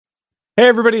Hey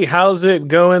everybody, how's it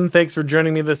going? Thanks for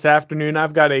joining me this afternoon.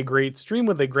 I've got a great stream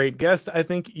with a great guest I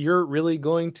think you're really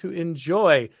going to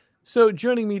enjoy. So,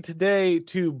 joining me today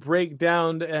to break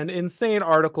down an insane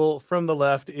article from the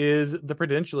left is the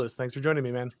Prudentialist. Thanks for joining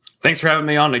me, man. Thanks for having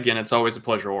me on again. It's always a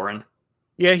pleasure, Warren.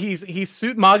 Yeah, he's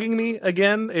suit mogging me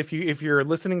again. If you're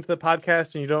listening to the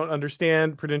podcast and you don't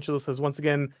understand, Prudentialist has once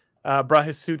again brought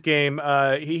his suit game.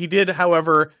 He did,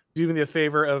 however, do me the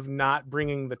favor of not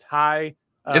bringing the tie.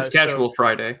 It's So Casual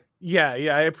Friday. Yeah,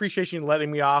 I appreciate you letting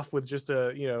me off with just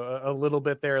a little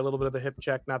bit there, a little bit of a hip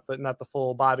check, not the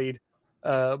full bodied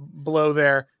blow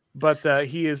there. But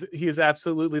he is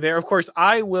absolutely there. Of course,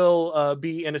 I will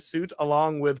be in a suit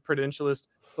along with Prudentialist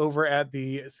over at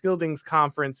the Skildings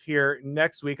conference here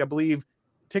next week. I believe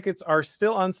tickets are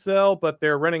still on sale, but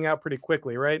they're running out pretty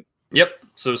quickly, right? Yep.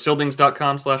 So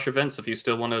sildings.com/events if you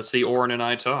still want to see Oren and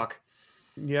I talk.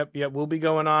 Yep. We'll be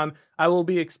going on. I will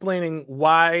be explaining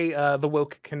why the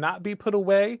woke cannot be put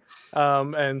away.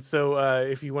 And so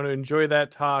if you want to enjoy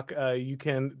that talk, you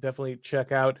can definitely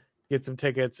check out, get some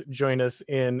tickets, join us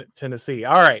in Tennessee.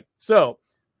 All right. So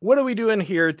what are we doing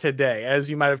here today? As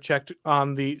you might have checked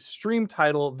on the stream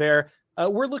title there,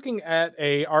 we're looking at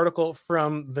a article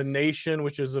from The Nation,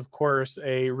 which is, of course,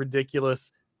 a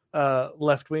ridiculous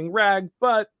left-wing rag,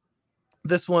 but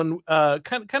this one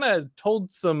kind of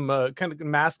told some kind of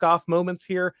mask off moments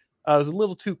here. It was a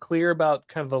little too clear about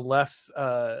kind of the left's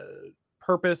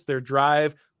purpose, their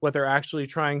drive, what they're actually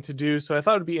trying to do. So I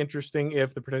thought it'd be interesting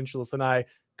if the Prudentialists and I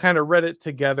kind of read it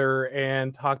together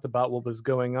and talked about what was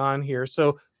going on here.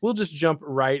 So we'll just jump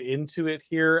right into it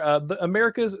here.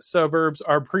 America's suburbs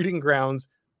are breeding grounds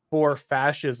for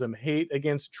fascism. Hate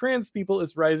against trans people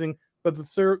is rising, but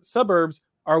the suburbs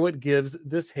are what gives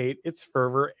this hate its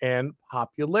fervor and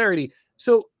popularity.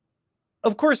 So,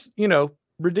 of course,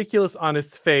 ridiculous on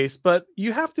its face, but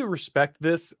you have to respect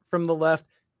this from the left.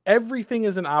 Everything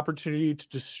is an opportunity to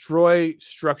destroy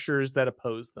structures that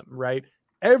oppose them, right?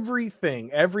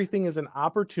 Everything is an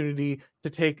opportunity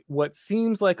to take what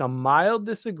seems like a mild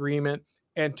disagreement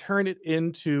and turn it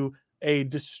into a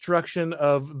destruction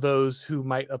of those who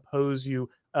might oppose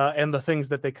you and the things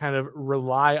that they kind of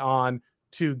rely on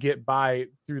to get by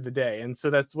through the day. And so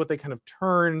that's what they kind of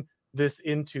turn this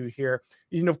into here.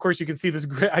 Of course, you can see this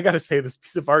great, I gotta say, this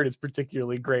piece of art is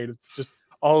particularly great. It's just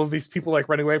all of these people like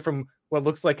running away from what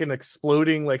looks like an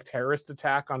exploding like terrorist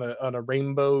attack on a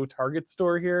rainbow Target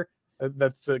store here.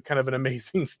 That's kind of an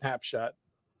amazing snapshot.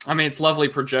 I mean, it's lovely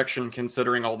projection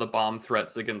considering all the bomb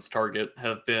threats against Target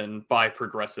have been by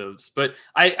progressives. But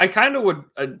I kind of would,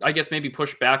 I guess, maybe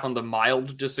push back on the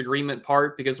mild disagreement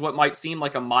part, because what might seem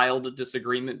like a mild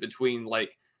disagreement between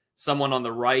like someone on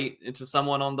the right and to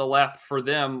someone on the left, for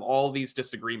them, all these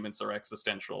disagreements are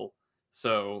existential.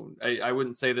 So I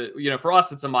wouldn't say that, for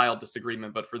us, it's a mild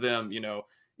disagreement, but for them,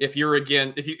 if you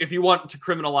want to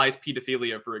criminalize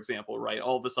pedophilia, for example, right,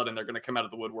 all of a sudden they're going to come out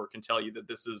of the woodwork and tell you that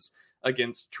this is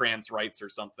against trans rights or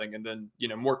something, and then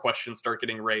more questions start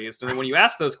getting raised, and then when you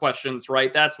ask those questions,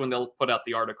 right, that's when they'll put out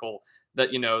the article that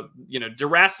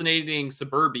deracinating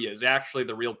suburbia is actually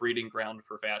the real breeding ground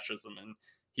for fascism, and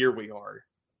here we are.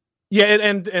 Yeah,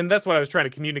 and that's what I was trying to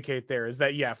communicate there, is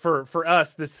that for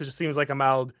us this just seems like a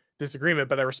mild disagreement,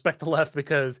 but I respect the left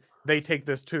because they take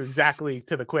this to exactly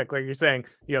to the quick. Like you're saying,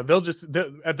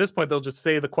 at this point they'll just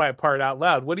say the quiet part out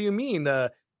loud. What do you mean?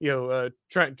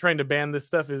 Trying to ban this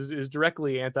stuff is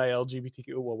directly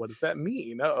anti-LGBTQ. Well, what does that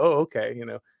mean? Oh, okay.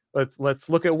 Let's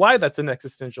look at why that's an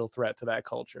existential threat to that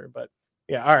culture. But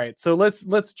yeah, all right. So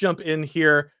let's jump in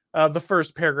here. The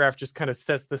first paragraph just kind of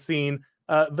sets the scene.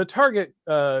 The target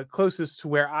closest to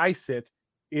where I sit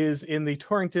is in the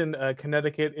Torrington,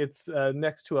 Connecticut. It's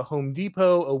next to a Home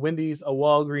Depot, a Wendy's, a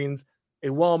Walgreens, a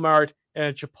Walmart, and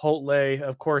a Chipotle.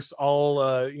 Of course,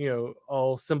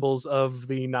 all symbols of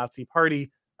the Nazi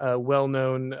Party,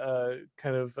 well-known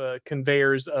kind of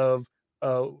conveyors of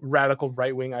radical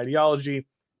right-wing ideology.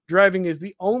 Driving is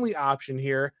the only option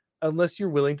here, unless you're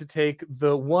willing to take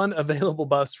the one available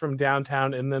bus from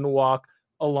downtown and then walk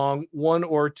along one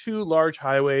or two large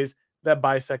highways that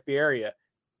bisect the area.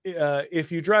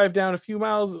 If you drive down a few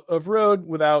miles of road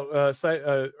without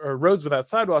or roads without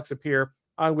sidewalks appear,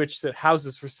 on which sit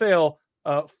houses for sale,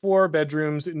 4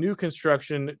 bedrooms, new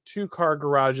construction, 2-car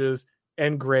garages,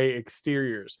 and gray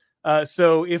exteriors.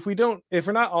 So if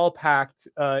we're not all packed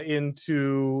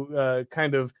into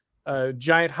kind of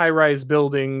giant high-rise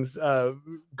buildings,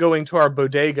 going to our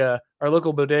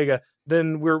local bodega,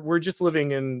 then we're just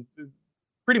living in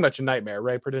pretty much a nightmare,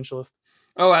 right, Prudentialist?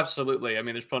 Oh, absolutely. I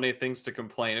mean, there's plenty of things to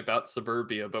complain about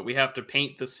suburbia, but we have to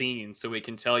paint the scene so we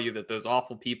can tell you that those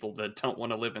awful people that don't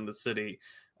want to live in the city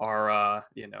are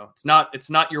it's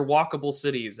not your walkable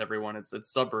cities, everyone. It's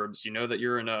suburbs. You know that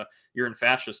you're in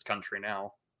fascist country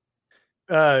now.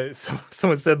 So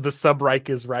someone said the sub Reich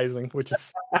is rising, which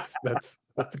is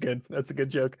that's good. That's a good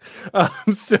joke.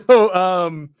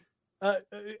 So uh,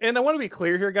 and I want to be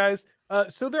clear here, guys.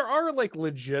 So there are like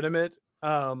legitimate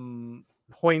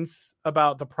points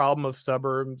about the problem of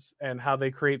suburbs and how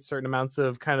they create certain amounts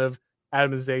of kind of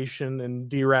atomization and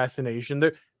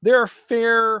deracination. There are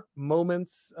fair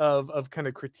moments of kind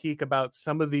of critique about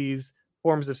some of these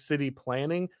forms of city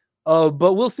planning.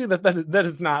 But we'll see that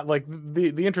is not like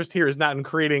the interest here is not in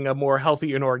creating a more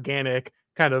healthy and organic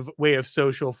kind of way of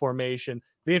social formation.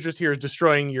 The interest here is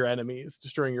destroying your enemies,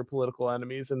 destroying your political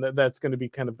enemies, and that's going to be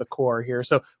kind of the core here.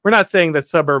 So we're not saying that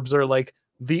suburbs are like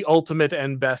the ultimate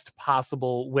and best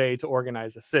possible way to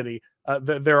organize a city.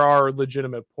 There are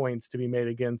legitimate points to be made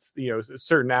against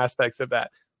certain aspects of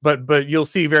that, but you'll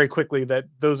see very quickly that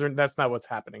that's not what's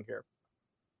happening here.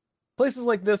 Places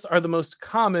like this are the most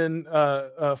common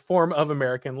form of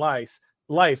American life.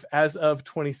 As of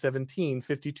 2017,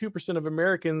 52% of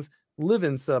Americans live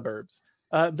in suburbs.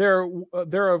 There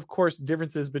are, of course,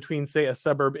 differences between, say, a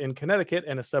suburb in Connecticut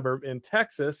and a suburb in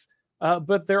Texas,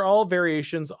 but they're all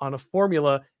variations on a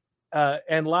formula,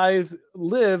 and lives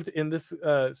lived in this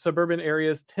suburban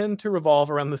areas tend to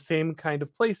revolve around the same kind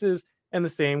of places and the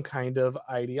same kind of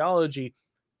ideology.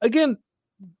 Again,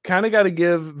 kind of got to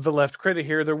give the left credit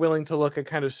here. They're willing to look at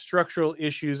kind of structural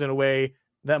issues in a way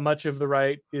that much of the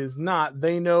right is not.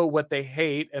 They know what they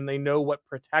hate and they know what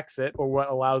protects it or what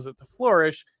allows it to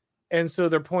flourish. And so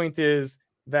their point is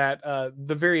that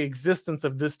the very existence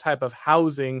of this type of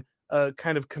housing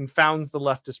kind of confounds the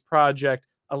leftist project,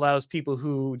 allows people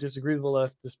who disagree with the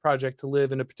leftist project to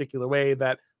live in a particular way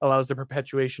that allows the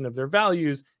perpetuation of their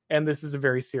values. And this is a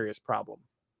very serious problem.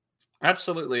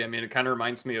 Absolutely. I mean, it kind of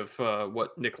reminds me of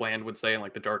what Nick Land would say in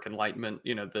like the Dark Enlightenment,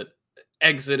 that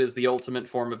exit is the ultimate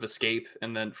form of escape.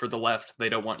 And then for the left, they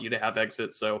don't want you to have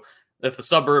exit. So if the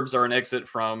suburbs are an exit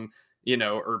from,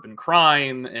 urban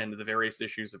crime and the various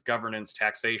issues of governance,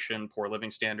 taxation, poor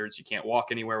living standards, you can't walk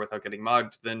anywhere without getting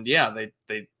mugged, then yeah,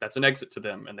 they that's an exit to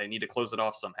them and they need to close it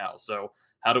off somehow. So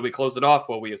how do we close it off?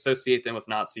 Well, we associate them with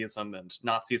Nazism, and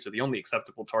Nazis are the only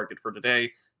acceptable target for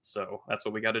today. So that's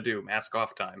what we got to do. Mask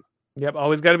off time. Yep,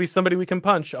 always got to be somebody we can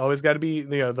punch. Always got to be,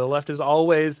 the left is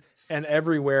always and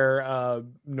everywhere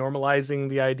normalizing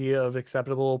the idea of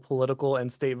acceptable political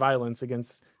and state violence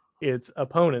against its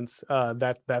opponents.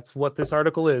 That's what this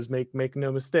article is. Make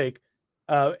no mistake.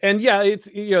 And yeah, it's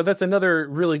that's another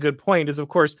really good point. Is of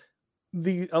course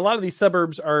a lot of these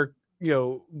suburbs are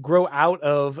grow out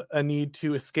of a need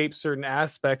to escape certain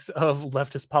aspects of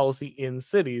leftist policy in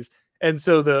cities, and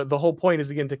so the whole point is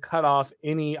again to cut off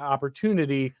any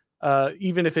opportunity.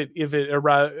 Even if it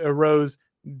arose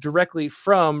directly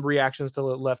from reactions to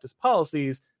leftist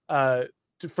policies,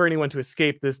 for anyone to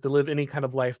escape this, to live any kind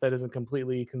of life that isn't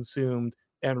completely consumed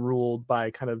and ruled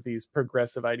by kind of these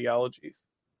progressive ideologies.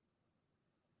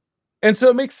 And so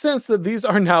it makes sense that these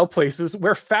are now places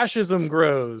where fascism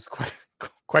grows.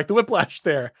 Quite the whiplash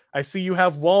there. I see you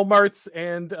have Walmarts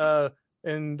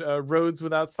and roads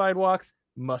without sidewalks.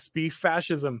 Must be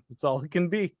fascism. It's all it can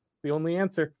be. The only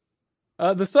answer.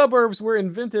 The suburbs were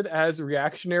invented as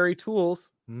reactionary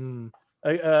tools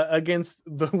against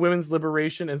the women's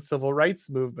liberation and civil rights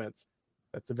movements.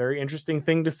 That's a very interesting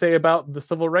thing to say about the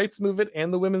civil rights movement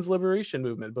and the women's liberation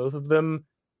movement. Both of them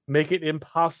make it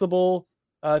impossible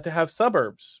to have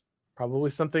suburbs.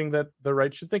 Probably something that the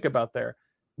right should think about there.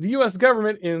 The U.S.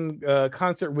 government, in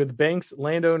concert with banks,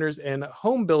 landowners, and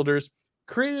home builders,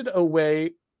 created a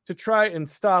way to try and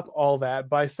stop all that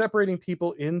by separating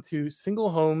people into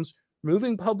single homes,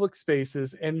 moving public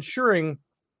spaces, and ensuring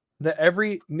that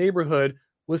every neighborhood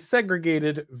was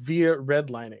segregated via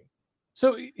redlining.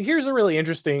 So here's a really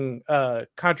interesting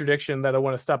contradiction that I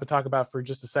want to stop and talk about for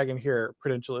just a second here,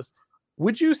 Prudentialist.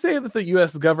 Would you say that the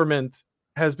U.S. government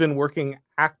has been working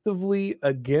actively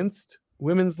against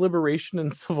women's liberation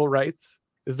and civil rights?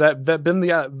 Is that been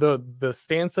the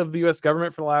stance of the U.S.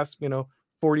 government for the last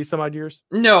 40 some odd years?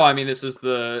 No, I mean, this is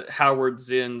the Howard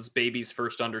Zinn's baby's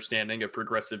first understanding of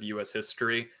progressive U.S.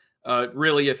 history.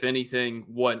 Really, if anything,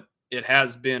 what it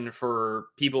has been for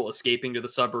people escaping to the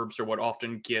suburbs, or what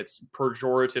often gets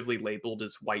pejoratively labeled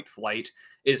as white flight,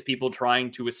 is people trying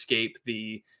to escape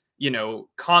the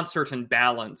concert and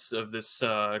balance of this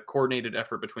coordinated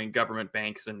effort between government,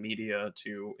 banks, and media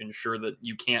to ensure that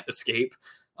you can't escape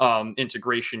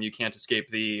integration, you can't escape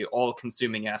the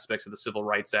all-consuming aspects of the Civil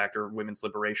Rights Act or women's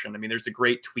liberation. I mean, there's a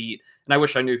great tweet, and I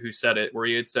wish I knew who said it, where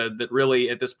he had said that really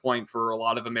at this point, for a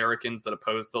lot of Americans that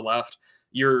oppose the left,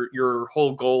 your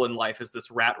whole goal in life is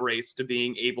this rat race to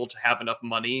being able to have enough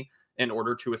money in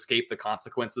order to escape the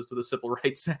consequences of the Civil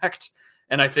Rights Act.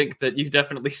 And I think that you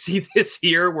definitely see this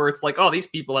here, where it's like, oh, these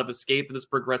people have escaped this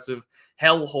progressive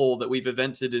hellhole that we've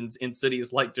invented in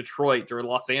cities like Detroit or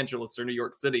Los Angeles or New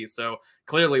York City. So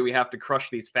clearly we have to crush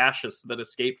these fascists that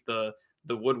escaped the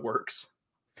woodworks.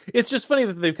 It's just funny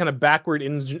that they've kind of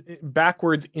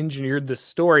backwards engineered the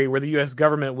story, where the U.S.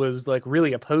 government was like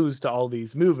really opposed to all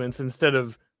these movements, instead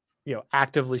of,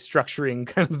 actively structuring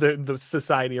kind of the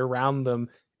society around them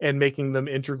and making them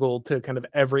integral to kind of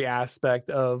every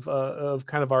aspect of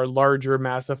kind of our larger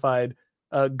massified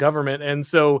government. And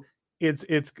so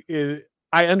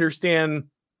I understand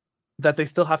that they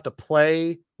still have to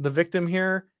play the victim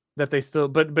here, that they still,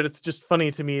 but it's just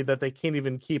funny to me that they can't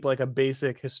even keep like a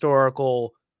basic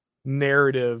historical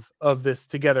narrative of this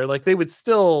together. Like, they would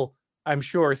still, I'm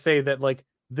sure, say that like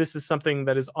this is something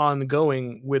that is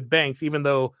ongoing with banks, even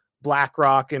though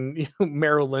BlackRock and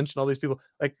Merrill Lynch and all these people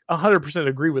like 100%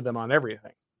 agree with them on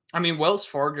everything. I mean, Wells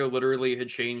Fargo literally had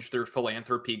changed their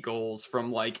philanthropy goals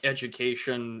from like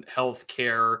education,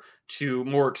 healthcare, to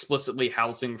more explicitly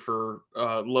housing for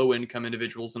low income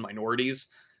individuals and minorities.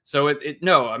 So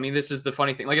no, I mean, this is the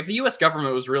funny thing. Like, if the U.S.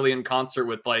 government was really in concert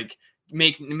with like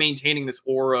maintaining this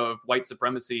aura of white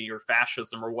supremacy or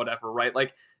fascism or whatever, right?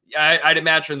 Like, I'd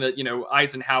imagine that,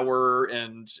 Eisenhower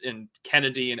and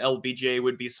Kennedy and LBJ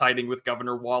would be siding with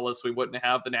Governor Wallace. We wouldn't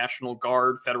have the National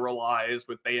Guard federalized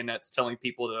with bayonets telling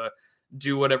people to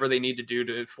do whatever they need to do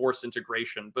to force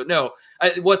integration. But no,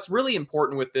 what's really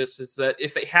important with this is that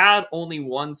if they had only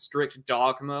one strict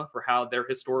dogma for how their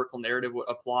historical narrative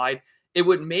applied, it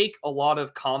would make a lot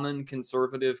of common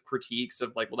conservative critiques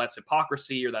of like, well, that's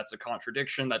hypocrisy, or that's a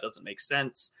contradiction, that doesn't make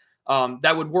sense.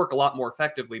 That would work a lot more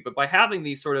effectively. But by having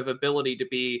the sort of ability to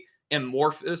be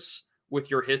amorphous with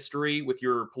your history, with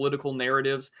your political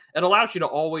narratives, it allows you to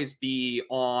always be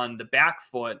on the back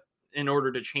foot in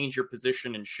order to change your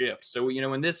position and shift. So,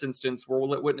 in this instance,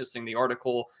 we're witnessing the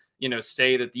article,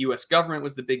 say that the US government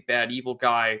was the big bad evil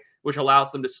guy, which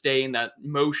allows them to stay in that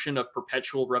motion of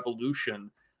perpetual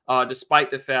revolution, despite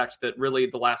the fact that really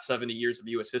the last 70 years of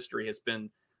US history has been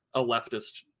a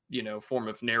leftist form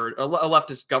of narrative, a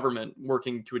leftist government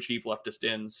working to achieve leftist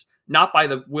ends, not by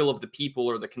the will of the people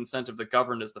or the consent of the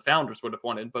governed as the founders would have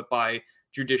wanted, but by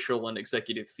judicial and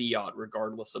executive fiat,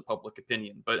 regardless of public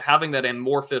opinion. But having that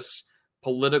amorphous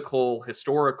political,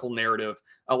 historical narrative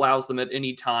allows them at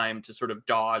any time to sort of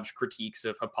dodge critiques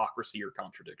of hypocrisy or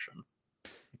contradiction.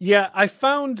 Yeah, I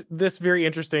found this very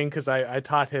interesting because I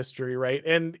taught history, right?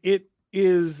 And it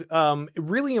is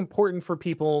really important for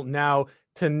people now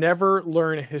to never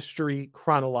learn history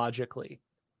chronologically.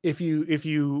 If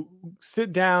you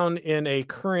sit down in a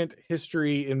current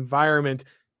history environment,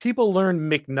 people learn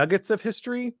McNuggets of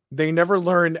history. They never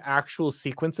learn actual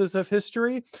sequences of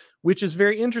history, which is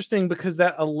very interesting because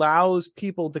that allows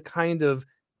people to kind of,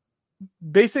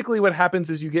 basically what happens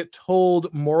is you get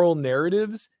told moral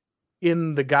narratives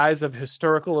in the guise of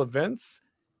historical events,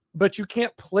 but you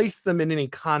can't place them in any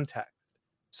context.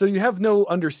 So you have no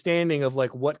understanding of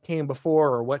like what came before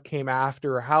or what came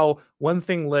after, or how one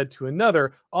thing led to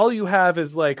another. All you have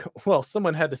is like, well,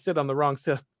 someone had to sit on the wrong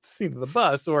seat of the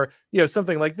bus, or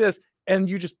something like this. And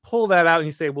you just pull that out and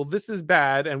you say, well, this is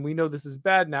bad, and we know this is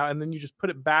bad now. And then you just put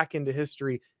it back into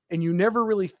history, and you never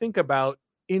really think about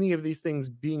any of these things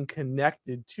being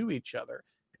connected to each other.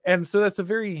 And so that's a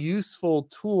very useful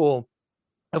tool.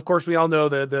 Of course, we all know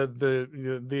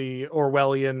the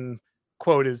Orwellian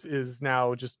quote is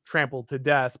now just trampled to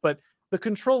death, but the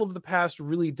control of the past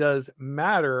really does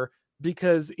matter,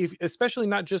 because especially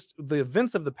not just the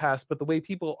events of the past, but the way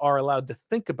people are allowed to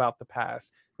think about the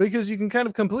past, because you can kind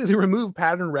of completely remove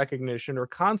pattern recognition or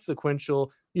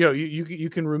consequential, you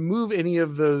can remove any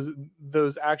of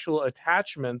those actual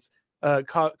attachments,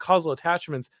 causal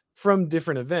attachments from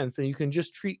different events, and you can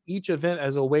just treat each event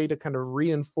as a way to kind of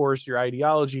reinforce your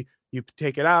ideology. You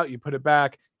take it out, you put it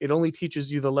back. It only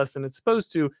teaches you the lesson it's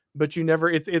supposed to, but you never.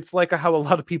 It's like how a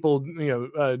lot of people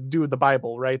do with the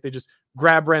Bible, right? They just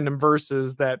grab random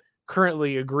verses that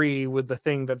currently agree with the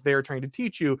thing that they're trying to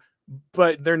teach you,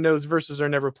 but those verses are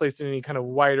never placed in any kind of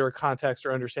wider context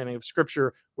or understanding of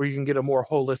Scripture, where you can get a more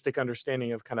holistic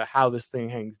understanding of kind of how this thing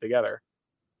hangs together.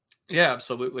 Yeah,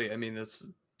 absolutely. I mean,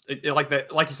 like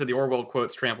that, like you said, the Orwell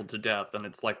quote's trampled to death, and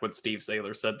it's like what Steve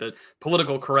Saylor said, that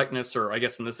political correctness, or I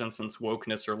guess in this instance,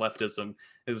 wokeness or leftism,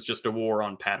 is just a war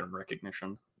on pattern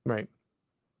recognition. Right.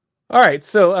 All right.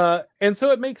 So and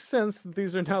so it makes sense that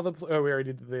these are now we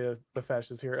already did the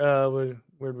fascists here.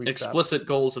 Where do we explicit stop?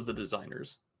 Goals of the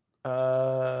designers.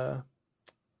 I've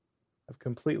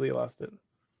completely lost it.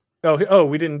 Oh,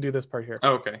 we didn't do this part here.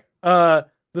 Oh, okay.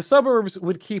 The suburbs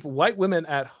would keep white women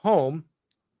at home,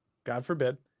 God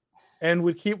forbid, and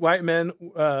would keep white men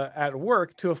at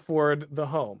work to afford the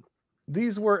home.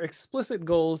 These were explicit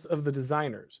goals of the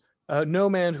designers. No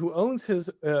man who owns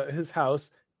his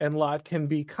house and lot can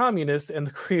be communist. And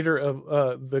the creator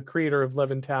of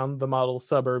Levittown, the model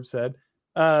suburb, said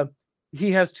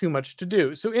he has too much to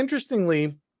do. So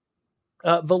interestingly,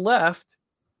 the left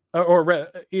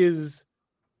is.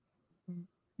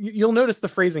 You'll notice the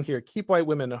phrasing here: keep white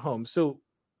women at home. So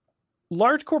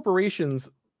large corporations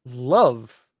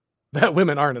love that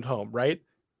women aren't at home, right?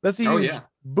 That's a huge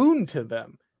boon to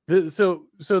them. So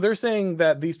they're saying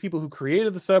that these people who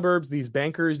created the suburbs, these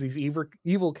bankers, these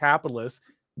evil capitalists,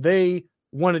 they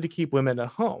wanted to keep women at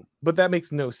home. But that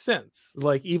makes no sense.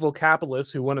 Like, evil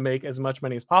capitalists who want to make as much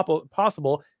money as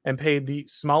possible and pay the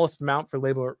smallest amount for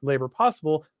labor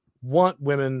possible want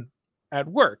women at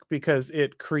work because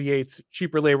it creates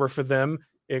cheaper labor for them.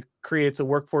 It creates a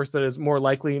workforce that is more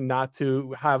likely not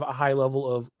to have a high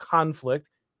level of conflict.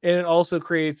 And it also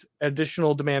creates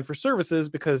additional demand for services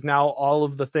because now all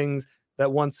of the things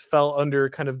that once fell under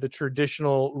kind of the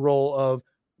traditional role of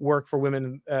work for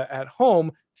women at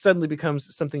home suddenly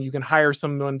becomes something you can hire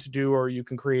someone to do, or you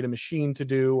can create a machine to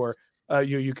do, or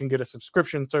you can get a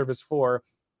subscription service for.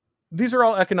 These are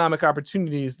all economic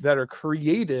opportunities that are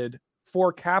created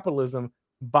for capitalism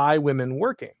by women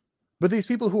working. But these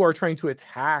people who are trying to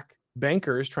attack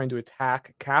bankers, trying to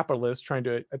attack capitalists, trying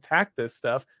to attack this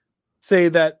stuff, say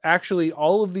that actually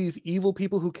all of these evil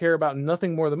people who care about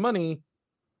nothing more than money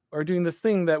are doing this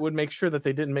thing that would make sure that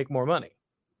they didn't make more money.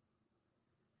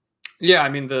 Yeah, I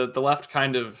mean, the left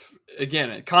kind of,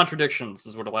 again, contradictions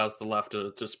is what allows the left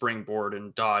to springboard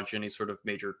and dodge any sort of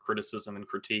major criticism and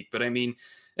critique. But I mean,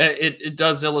 it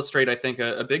does illustrate, I think,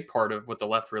 a big part of what the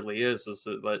left really is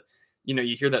that, you know,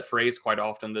 you hear that phrase quite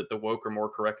often that the woke are more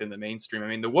correct than the mainstream. I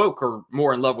mean, the woke are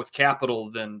more in love with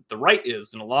capital than the right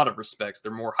is in a lot of respects.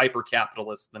 They're more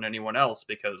hyper-capitalist than anyone else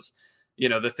because, you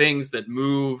know, the things that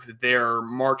move their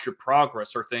march of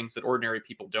progress are things that ordinary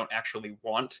people don't actually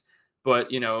want.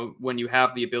 But, you know, when you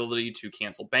have the ability to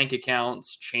cancel bank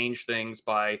accounts, change things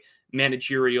by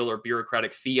managerial or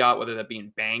bureaucratic fiat, whether that be in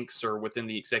banks or within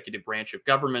the executive branch of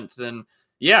government, then,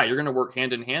 yeah, you're going to work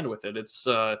hand in hand with it. It's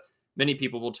many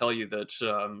people will tell you that,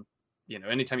 you know,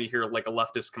 anytime you hear like a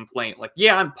leftist complaint, like,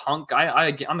 yeah, I'm punk.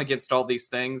 I'm against all these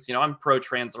things. You know, I'm pro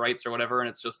trans rights or whatever. And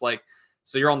it's just like,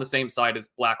 so you're on the same side as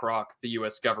BlackRock, the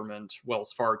U.S. government,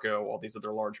 Wells Fargo, all these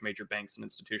other large major banks and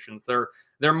institutions.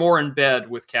 They're more in bed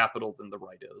with capital than the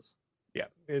right is. Yeah,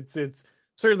 it's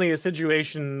certainly a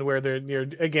situation where you're,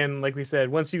 again, like we said,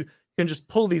 once you can just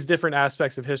pull these different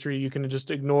aspects of history, you can just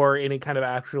ignore any kind of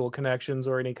actual connections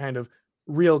or any kind of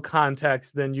real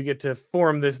context. Then you get to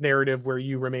form this narrative where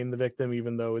you remain the victim,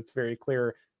 even though it's very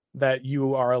clear that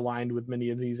you are aligned with many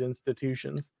of these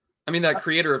institutions. I mean, that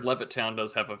creator of Levittown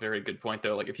does have a very good point,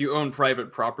 though. Like, if you own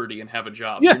private property and have a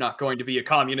job, you're not going to be a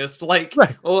communist. Like,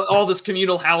 all this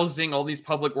communal housing, all these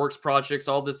public works projects,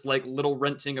 all this, like, little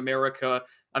renting America.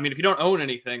 I mean, if you don't own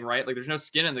anything, right, like, there's no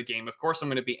skin in the game. Of course, I'm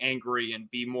going to be angry and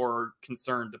be more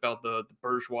concerned about the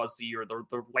bourgeoisie or the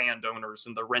landowners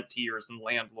and the rentiers and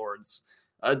landlords.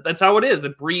 That's how it is.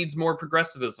 It breeds more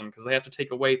progressivism because they have to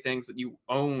take away things that you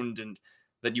owned and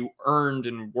that you earned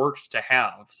and worked to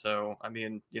have. So, I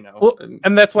mean, you know. Well,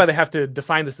 and that's why they have to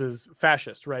define this as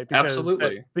fascist, right? Because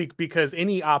absolutely. Because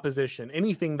any opposition,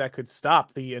 anything that could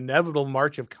stop the inevitable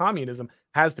march of communism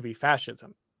has to be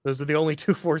fascism. Those are the only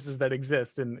two forces that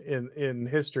exist in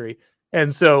history.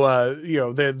 And so, you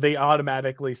know, they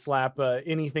automatically slap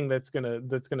anything that's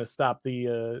gonna stop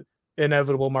the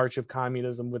inevitable march of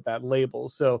communism with that label.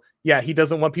 So yeah, he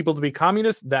doesn't want people to be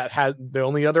communists. That has the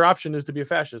only other option is to be a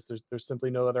fascist. There's simply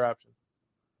no other option.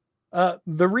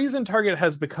 The reason Target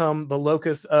has become the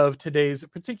locus of today's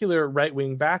particular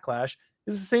right-wing backlash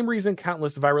is the same reason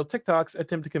countless viral TikToks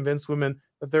attempt to convince women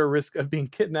that they're at risk of being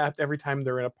kidnapped every time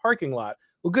they're in a parking lot.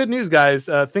 Well, good news, guys.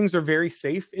 Things are very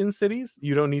safe in cities.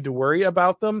 You don't need to worry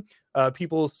about them.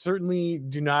 People certainly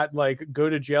do not go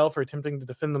to jail for attempting to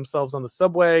defend themselves on the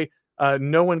subway.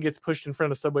 No one gets pushed in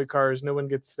front of subway cars. No one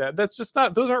gets that. That's just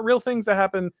not, those aren't real things that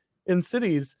happen in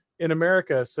cities in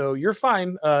America. So you're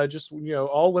fine. Just, you know,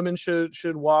 all women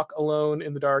should walk alone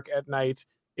in the dark at night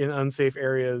in unsafe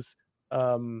areas.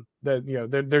 That, you know,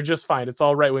 they're just fine. It's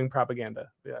all right-wing propaganda.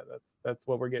 Yeah, that's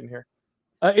what we're getting here.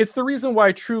 It's the reason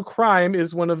why true crime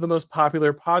is one of the most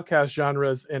popular podcast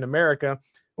genres in America,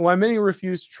 and why many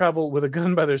refuse to travel with a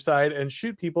gun by their side and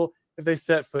shoot people if they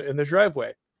set foot in their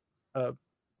driveway. You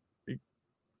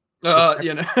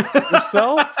know,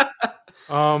 yourself.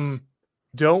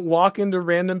 Don't walk into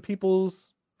random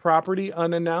people's property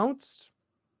unannounced.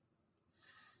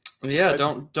 Yeah,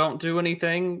 don't do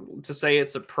anything to say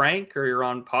it's a prank or you're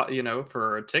on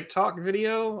for a TikTok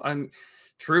video.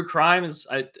 True crime is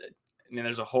I mean,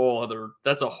 that's a whole other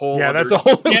that's a whole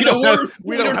can of worms.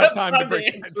 We don't have time to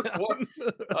break answer for.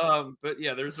 But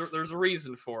yeah, there's a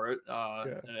reason for it,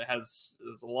 and it has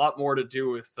a lot more to do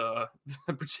with the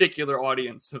particular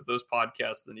audience of those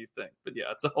podcasts than you think. But yeah,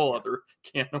 it's a whole other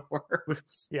can of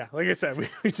worms. Yeah, like I said,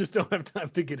 we just don't have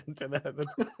time to get into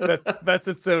that. That's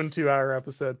its own 2-hour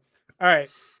episode. All right,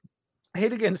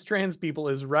 hate against trans people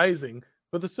is rising,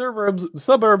 but the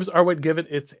suburbs are what give it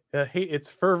its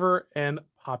fervor and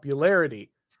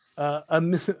popularity. A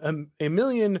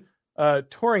million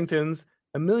Torringtons,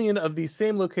 a million of these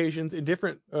same locations in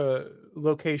different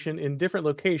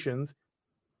locations.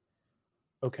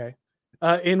 Okay,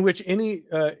 in which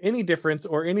any difference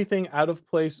or anything out of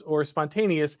place or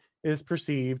spontaneous is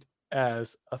perceived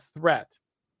as a threat.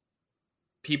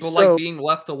 People like being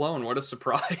left alone. What a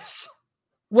surprise!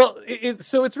 Well,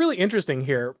 so it's really interesting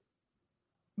here.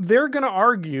 They're going to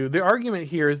argue, the argument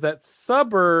here is that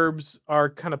suburbs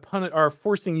are kind of are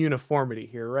forcing uniformity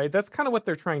here, right? That's kind of what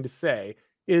they're trying to say,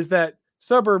 is that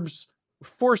suburbs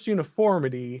force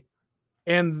uniformity,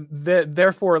 and that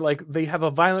therefore, like, they have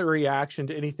a violent reaction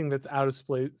to anything that's out of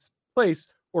place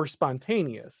or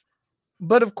spontaneous.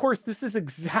 But of course, this is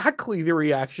exactly the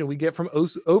reaction we get from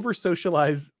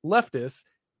over-socialized leftists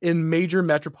in major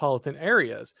metropolitan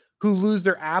areas who lose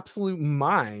their absolute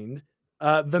mind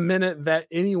the minute that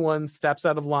anyone steps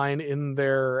out of line in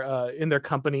their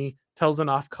company, tells an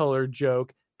off-color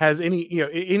joke, has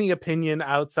any opinion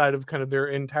outside of kind of their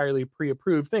entirely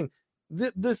pre-approved thing.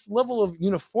 This level of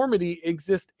uniformity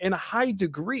exists in a high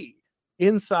degree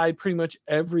inside pretty much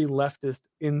every leftist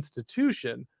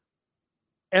institution,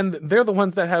 and they're the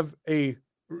ones that have a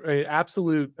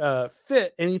absolute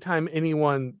fit anytime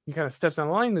anyone kind of steps on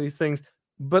the line to these things.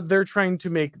 But they're trying to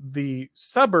make the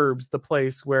suburbs the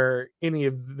place where any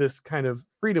of this kind of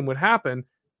freedom would happen.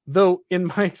 Though, in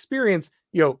my experience,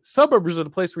 suburbs are the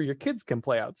place where your kids can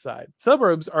play outside.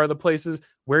 Suburbs are the places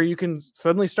where you can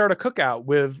suddenly start a cookout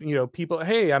with, people.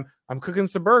 Hey, I'm cooking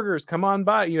some burgers. Come on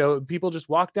by. People just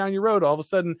walk down your road. All of a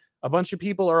sudden, a bunch of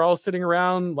people are all sitting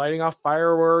around, lighting off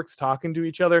fireworks, talking to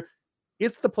each other.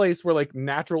 It's the place where like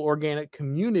natural organic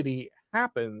community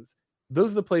happens.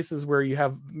 Those are the places where you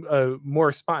have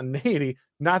more spontaneity,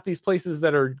 not these places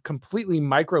that are completely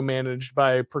micromanaged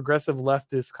by progressive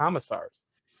leftist commissars.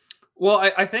 Well,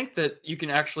 I think that you can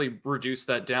actually reduce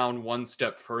that down one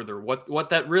step further. What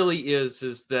that really is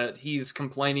that he's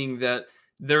complaining that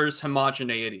there's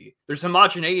homogeneity. There's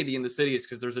homogeneity in the cities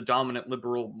because there's a dominant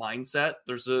liberal mindset.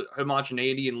 There's a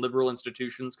homogeneity in liberal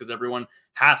institutions because everyone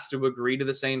has to agree to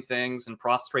the same things and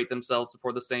prostrate themselves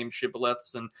before the same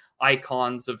shibboleths and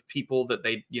icons of people that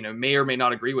they, may or may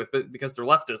not agree with, but because they're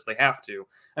leftists, they have to.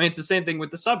 I mean, it's the same thing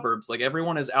with the suburbs. Like,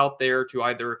 everyone is out there to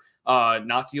either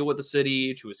not deal with the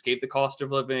city, to escape the cost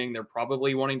of living. They're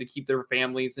probably wanting to keep their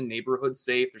families and neighborhoods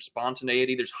safe. There's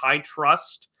spontaneity. There's high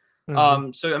trust.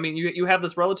 Mm-hmm. So, I mean, you have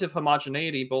this relative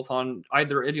homogeneity both on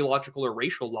either ideological or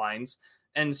racial lines.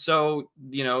 And so,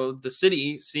 the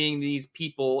city seeing these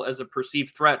people as a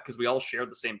perceived threat because we all share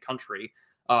the same country.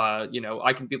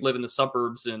 I can live in the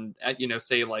suburbs and,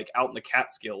 say like out in the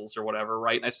Catskills or whatever,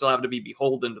 right? And I still have to be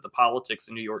beholden to the politics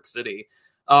in New York City.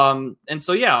 And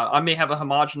so, yeah, I may have a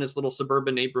homogenous little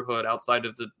suburban neighborhood outside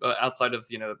of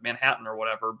Manhattan or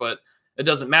whatever, but it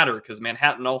doesn't matter because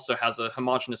Manhattan also has a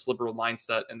homogenous liberal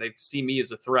mindset and they see me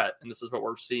as a threat. And this is what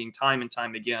we're seeing time and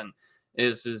time again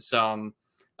is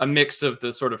a mix of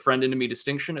the sort of friend enemy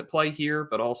distinction at play here,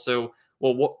 but also,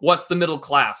 well, what's the middle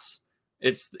class?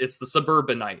 It's the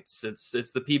suburbanites. It's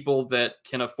the people that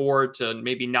can afford to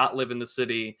maybe not live in the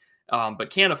city, but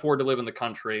can't afford to live in the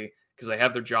country because they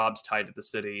have their jobs tied to the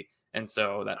city. And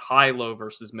so that high-low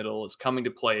versus middle is coming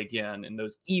to play again. And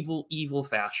those evil, evil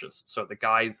fascists are the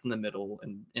guys in the middle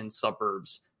and in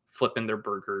suburbs flipping their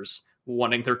burgers,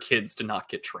 wanting their kids to not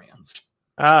get transed.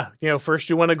 First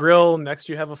you want to grill, next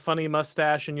you have a funny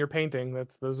mustache in your painting.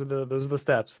 Those are the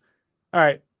steps. All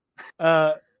right.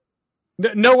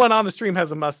 No one on the stream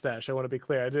has a mustache. I want to be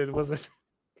clear. It wasn't.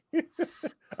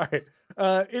 All right.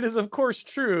 It is of course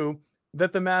true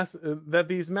that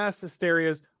these mass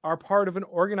hysterias are part of an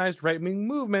organized right-wing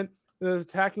movement that is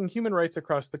attacking human rights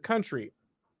across the country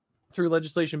through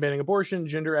legislation banning abortion,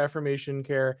 gender affirmation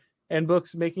care, and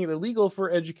books making it illegal for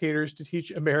educators to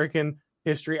teach American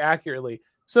history accurately.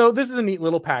 So this is a neat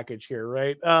little package here,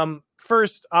 right?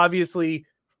 First, obviously,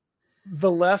 the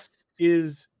left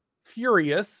is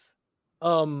furious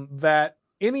that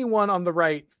anyone on the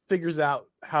right figures out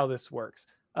how this works.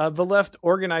 The left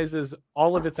organizes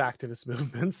all of its activist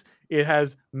movements. It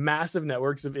has massive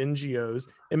networks of NGOs.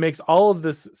 It makes all of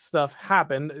this stuff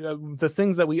happen. The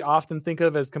things that we often think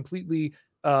of as completely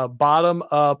bottom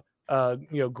up,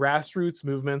 grassroots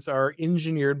movements are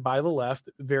engineered by the left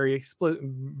very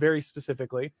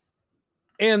specifically.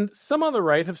 And some on the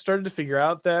right have started to figure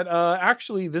out that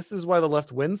actually this is why the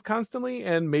left wins constantly,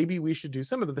 and maybe we should do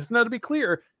some of this. Now, to be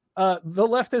clear, the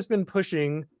left has been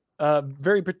pushing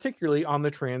very particularly on the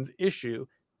trans issue,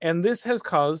 and this has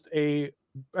caused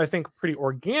I think, pretty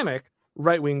organic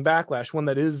right-wing backlash, one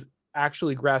that is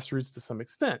actually grassroots to some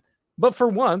extent. But for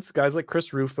once, guys like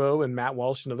Chris Rufo and Matt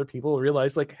Walsh and other people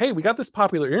realized, like, hey, we got this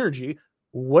popular energy.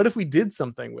 What if we did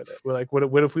something with it? We're like, what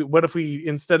if we,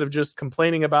 instead of just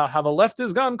complaining about how the left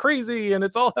has gone crazy and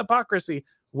it's all hypocrisy,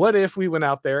 what if we went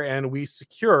out there and we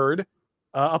secured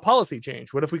a policy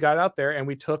change? What if we got out there and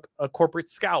we took a corporate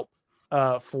scalp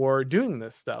for doing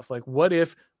this stuff? Like, what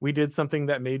if we did something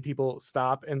that made people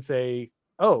stop and say,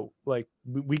 oh, like,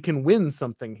 we can win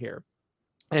something here,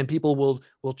 and people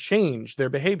will change their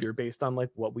behavior based on like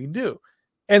what we do.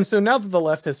 And so now that the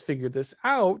left has figured this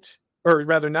out, or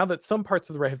rather, now that some parts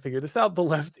of the right have figured this out, the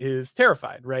left is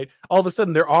terrified, right? All of a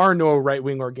sudden, there are no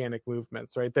right-wing organic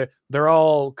movements, right? They're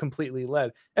all completely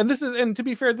led. And to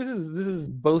be fair, this is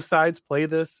both sides play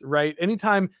this, right?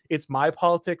 Anytime it's my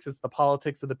politics, it's the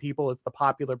politics of the people, it's the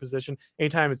popular position.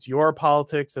 Anytime it's your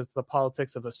politics, it's the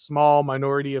politics of a small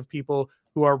minority of people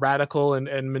who are radical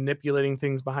and manipulating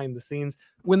things behind the scenes.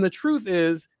 When the truth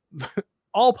is,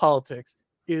 all politics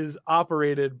is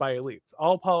operated by elites.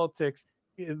 All politics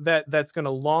that's going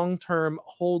to long-term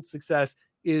hold success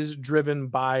is driven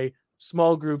by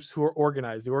small groups who are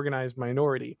organized, the organized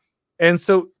minority. And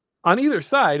so on either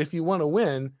side, if you want to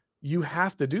win, you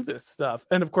have to do this stuff.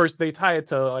 And of course, they tie it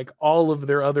to like all of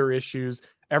their other issues.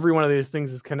 Every one of these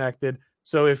things is connected.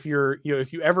 So if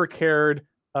if you ever cared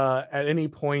at any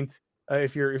point,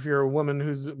 if you're a woman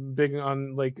who's big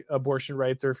on like abortion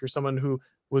rights, or if you're someone who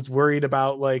was worried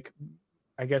about like,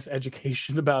 I guess,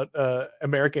 education about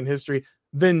American history,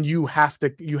 then you have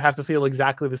to feel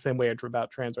exactly the same way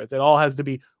about trans rights. It all has to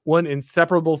be one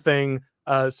inseparable thing,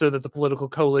 so that the political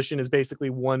coalition is basically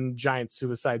one giant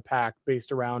suicide pact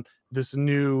based around this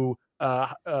new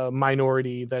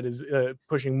minority that is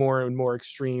pushing more and more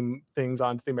extreme things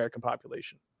onto the American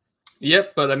population.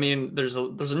 Yep, but I mean, there's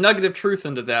a nugget of truth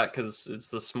into that, because it's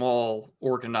the small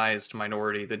organized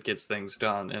minority that gets things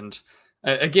done. And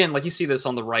again, like, you see this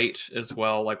on the right as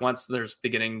well. Like, once there's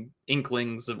beginning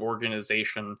inklings of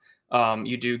organization,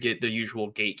 you do get the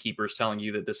usual gatekeepers telling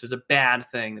you that this is a bad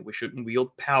thing, that we shouldn't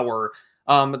wield power.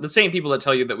 The same people that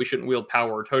tell you that we shouldn't wield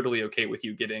power are totally okay with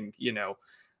you getting,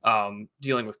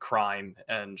 dealing with crime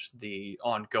and the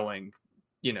ongoing,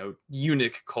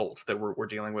 eunuch cult that we're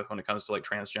dealing with when it comes to like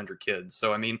transgender kids.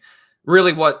 So, I mean,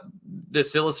 really what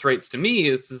this illustrates to me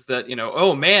is that,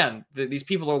 oh man, these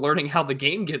people are learning how the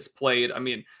game gets played. I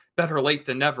mean, better late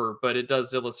than never, but it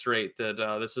does illustrate that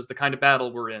this is the kind of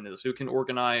battle we're in, is who can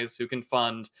organize, who can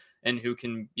fund, and who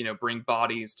can, bring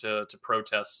bodies to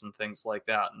protests and things like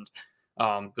that.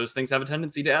 And those things have a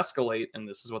tendency to escalate. And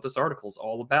this is what this article is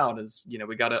all about, is,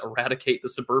 we got to eradicate the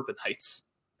suburbanites.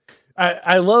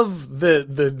 I love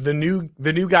the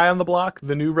new guy on the block,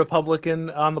 the new Republican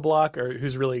on the block, or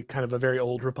who's really kind of a very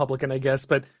old Republican, I guess,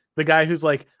 but the guy who's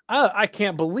like, I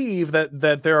can't believe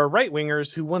that there are right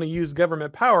wingers who want to use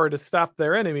government power to stop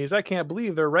their enemies. I can't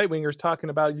believe there are right wingers talking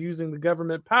about using the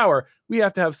government power. We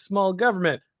have to have small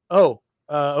government. Oh,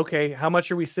 okay. How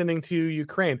much are we sending to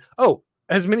Ukraine? Oh,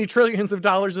 as many trillions of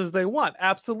dollars as they want.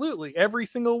 Absolutely, every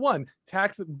single one.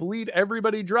 Tax bleed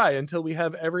everybody dry until we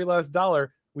have every last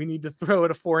dollar we need to throw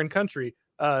at a foreign country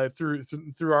through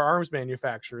our arms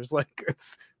manufacturers. Like,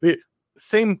 it's the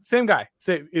same guy,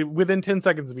 within 10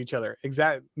 seconds of each other.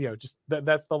 Exact, just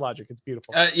that's the logic. It's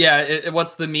beautiful.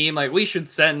 What's the meme? Like, we should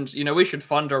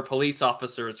fund our police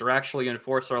officers or actually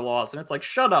enforce our laws. And it's like,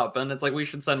 shut up. And it's like, we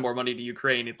should send more money to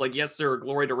Ukraine. It's like, yes, sir.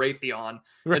 Glory to Raytheon.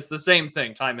 Right. It's the same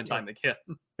thing time and time again.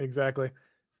 Exactly.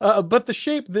 But the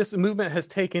shape this movement has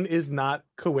taken is not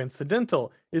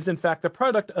coincidental. It is in fact the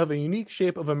product of a unique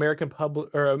shape of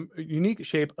unique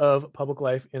shape of public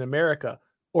life in America,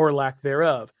 or lack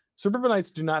thereof. Suburbanites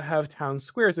do not have town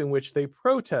squares in which they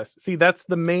protest. See, that's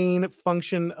the main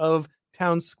function of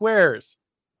town squares.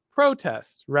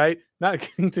 Protest, right? Not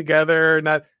getting together,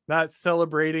 not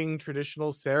celebrating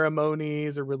traditional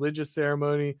ceremonies or religious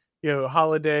ceremony,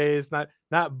 holidays,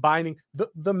 not binding.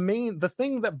 The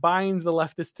thing that binds the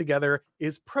leftists together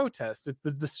is protest. It's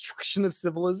the destruction of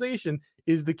civilization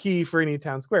is the key for any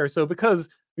town square. So because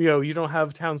you don't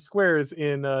have town squares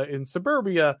in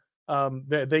Suburbia,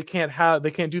 They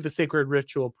can't do the sacred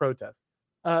ritual protest.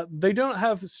 They don't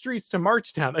have streets to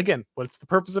march down. Again, what's the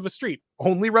purpose of a street?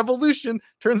 Only revolution.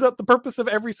 Turns out the purpose of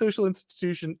every social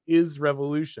institution is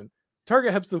revolution.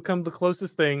 Target has become the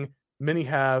closest thing many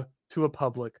have to a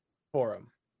public forum.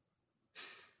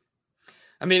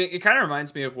 I mean, it kind of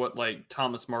reminds me of what like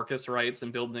Thomas Marcus writes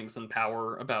in Buildings and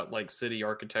Power about like city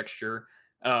architecture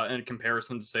in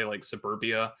comparison to say like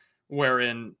Suburbia,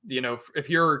 wherein, you know,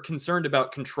 if you're concerned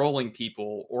about controlling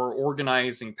people or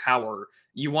organizing power,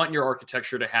 you want your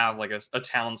architecture to have like a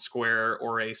town square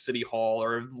or a city hall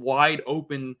or a wide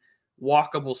open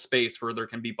walkable space where there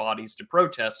can be bodies to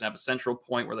protest and have a central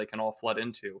point where they can all flood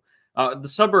into. The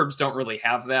suburbs don't really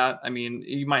have that. I mean,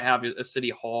 you might have a city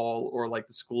hall or like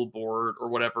the school board or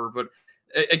whatever. But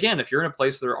again, if you're in a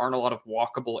place where there aren't a lot of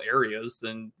walkable areas,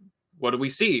 then what do we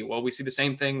see? Well, we see the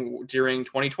same thing during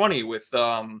 2020 with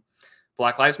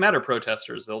Black Lives Matter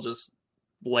protesters. They'll just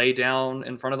lay down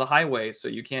in front of the highway so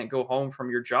you can't go home from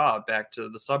your job back to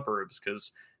the suburbs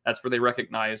because that's where they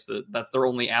recognize that that's their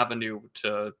only avenue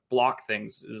to block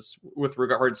things is with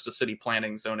regards to city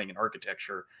planning, zoning, and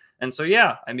architecture. And so,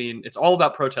 yeah, I mean, it's all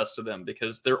about protest to them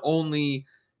because their only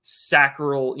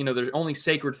sacral, you know, their only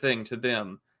sacred thing to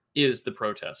them is the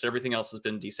protest. Everything else has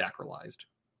been desacralized.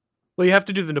 Well, you have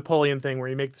to do the Napoleon thing where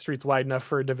you make the streets wide enough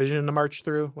for a division to march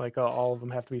through. Like all of them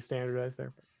have to be standardized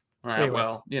there. Anyway.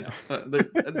 Well, you know,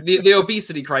 the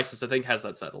obesity crisis, I think, has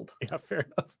that settled. Yeah, fair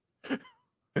enough.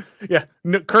 Yeah,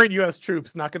 no, current U.S.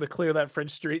 troops not going to clear that French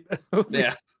street.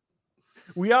 Yeah.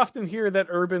 We often hear that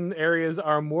urban areas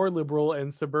are more liberal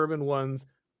and suburban ones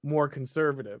more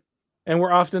conservative. And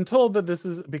we're often told that this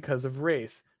is because of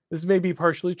race. This may be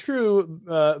partially true,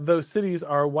 though cities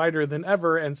are wider than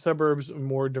ever and suburbs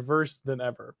more diverse than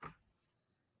ever.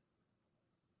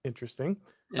 Interesting.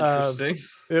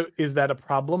 Is that a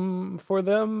problem for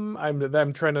them?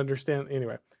 I'm trying to understand.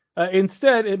 Anyway,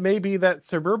 instead, it may be that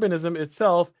suburbanism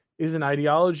itself is an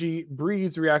ideology,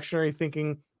 breeds reactionary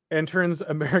thinking, and turns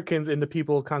Americans into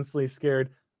people constantly scared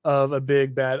of a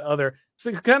big bad other.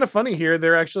 It's kind of funny here.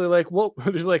 They're actually like, well,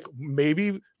 there's like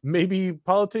maybe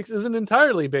politics isn't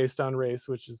entirely based on race,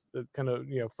 which is kind of,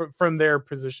 you know, from their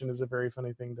position is a very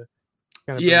funny thing to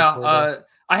kind of. Yeah,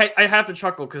 I have to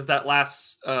chuckle because that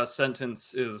last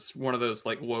sentence is one of those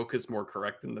like woke is more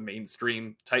correct than the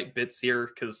mainstream type bits here.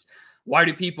 Because why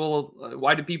do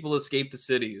people escape to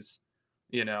cities?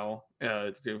 You know,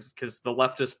 because the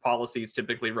leftist policies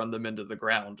typically run them into the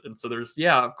ground. And so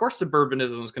of course,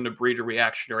 suburbanism is going to breed a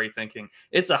reactionary thinking.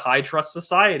 It's a high trust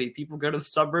society. People go to the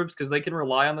suburbs because they can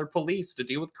rely on their police to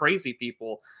deal with crazy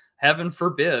people. Heaven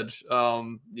forbid,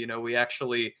 you know, we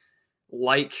actually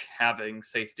like having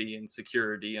safety and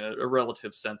security and a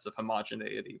relative sense of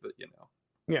homogeneity. But, you know.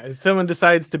 Yeah, if someone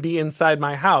decides to be inside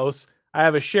my house, I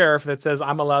have a sheriff that says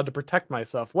I'm allowed to protect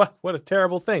myself. What a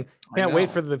terrible thing. Can't wait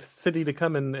for the city to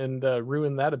come and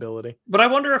ruin that ability. But I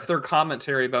wonder if their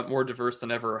commentary about more diverse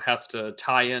than ever has to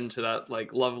tie into that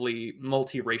like lovely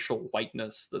multiracial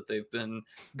whiteness that they've been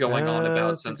going on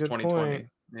about since 2020.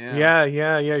 Yeah.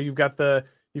 You've got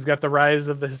the rise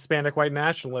of the Hispanic white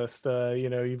nationalist. You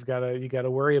know, you got to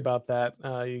worry about that.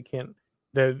 You can't.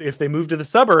 If they move to the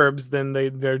suburbs, then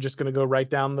they're just going to go right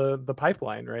down the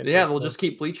pipeline, right? Yeah, they'll just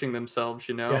keep bleaching themselves.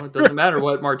 You know, It doesn't matter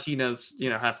what Martinez, you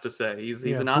know, has to say. He's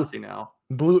a Nazi now.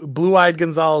 Blue-eyed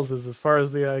Gonzalez is as far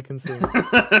as the eye can see.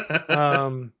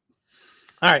 All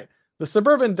right. The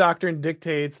suburban doctrine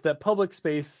dictates that public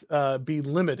space be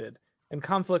limited and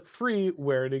conflict-free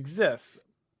where it exists.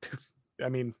 I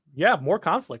mean, yeah, more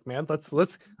conflict, man.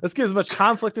 Let's get as much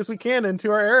conflict as we can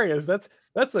into our areas.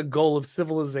 That's a goal of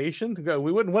civilization.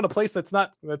 We wouldn't want a place that's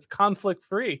conflict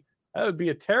free. That would be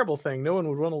a terrible thing. No one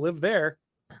would want to live there.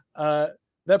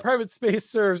 That private space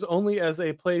serves only as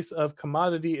a place of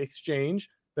commodity exchange.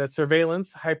 That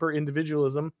surveillance, hyper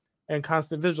individualism, and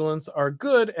constant vigilance are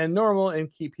good and normal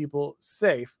and keep people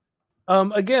safe.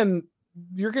 Again,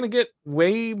 you're going to get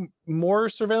way more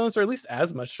surveillance, or at least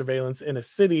as much surveillance in a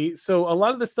city. So a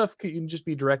lot of this stuff can just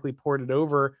be directly ported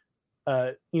over,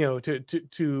 you know,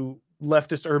 to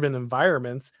leftist urban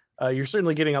environments. You're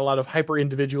certainly getting a lot of hyper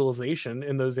individualization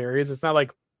in those areas. It's not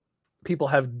like people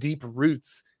have deep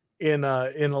roots in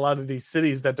a lot of these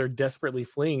cities that they're desperately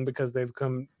fleeing because they've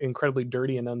become incredibly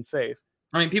dirty and unsafe.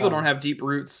 I mean, people don't have deep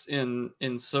roots in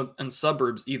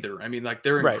suburbs either. I mean, like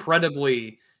they're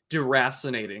incredibly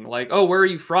deracinating. Like, oh, where are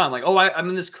you from? Like, oh, I'm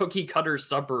in this cookie cutter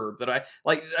suburb that I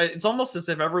like. It's almost as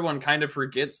if everyone kind of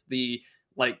forgets the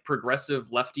like progressive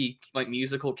lefty like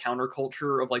musical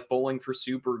counterculture of like Bowling for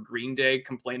Soup or Green Day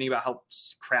complaining about how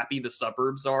crappy the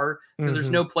suburbs are because there's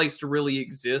no place to really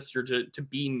exist or to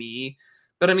be me.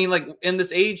 But I mean, like in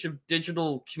this age of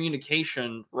digital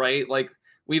communication, right? Like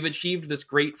we've achieved this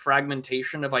great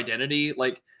fragmentation of identity.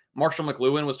 Like Marshall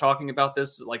McLuhan was talking about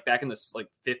this like back in the like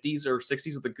 50s or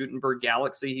 60s with the Gutenberg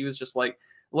Galaxy. He was just like,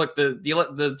 look,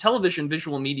 the television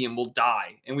visual medium will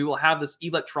die, and we will have this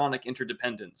electronic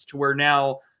interdependence to where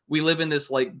now we live in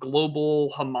this like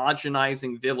global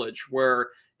homogenizing village where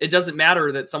it doesn't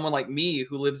matter that someone like me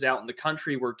who lives out in the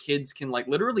country where kids can like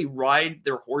literally ride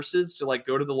their horses to like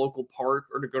go to the local park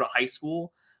or to go to high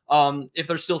school, if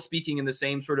they're still speaking in the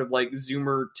same sort of like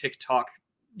Zoomer TikTok,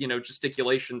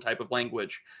 gesticulation type of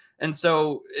language. And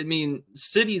so, I mean,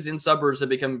 cities and suburbs have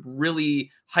become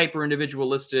really hyper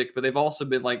individualistic, but they've also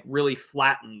been like really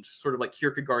flattened, sort of like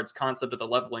Kierkegaard's concept of the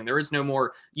leveling. There is no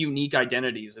more unique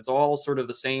identities. It's all sort of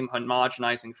the same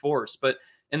homogenizing force. But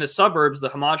in the suburbs, the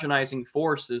homogenizing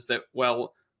force is that,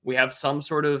 well, we have some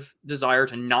sort of desire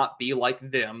to not be like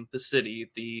them, the city,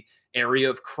 the area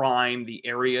of crime, the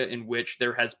area in which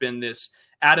there has been this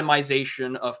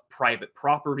atomization of private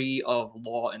property, of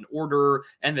law and order,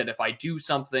 and that if I do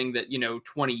something that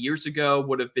 20 years ago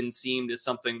would have been seen as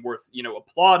something worth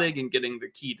applauding and getting the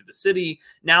key to the city,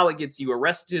 now it gets you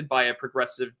arrested by a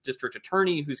progressive district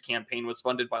attorney whose campaign was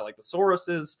funded by like the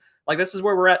Soroses. Like this is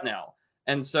where we're at now.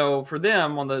 And so for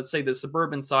them on the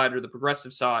suburban side or the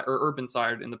progressive side or urban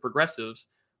side and the progressives,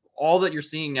 all that you're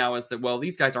seeing now is that, well,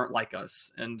 these guys aren't like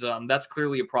us. And that's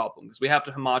clearly a problem because we have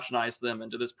to homogenize them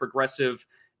into this progressive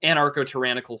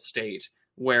anarcho-tyrannical state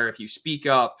where if you speak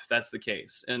up, that's the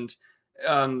case. And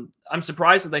I'm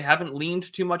surprised that they haven't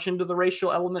leaned too much into the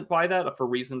racial element by that for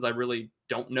reasons I really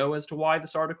don't know as to why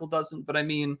this article doesn't. But I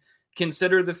mean,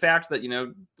 consider the fact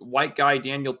that, white guy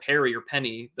Daniel Perry or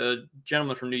Penny, the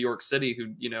gentleman from New York City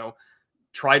who,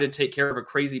 tried to take care of a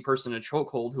crazy person in a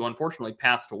chokehold who unfortunately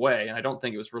passed away. And I don't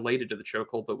think it was related to the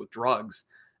chokehold, but with drugs.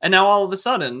 And now all of a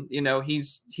sudden,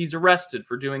 he's arrested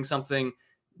for doing something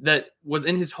that was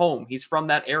in his home. He's from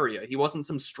that area. He wasn't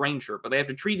some stranger, but they have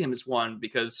to treat him as one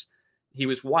because he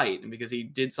was white and because he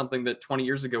did something that 20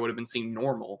 years ago would have been seen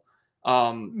normal.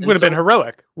 Would have been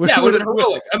heroic. Yeah, would have been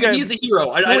heroic. I mean, he's a hero.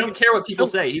 I don't care what people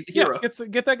say. He's a hero.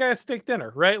 Get that guy a steak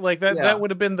dinner, right? Like that. Yeah. That would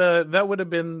have been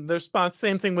the response.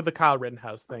 Same thing with the Kyle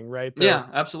Rittenhouse thing, right? Yeah,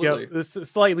 absolutely. This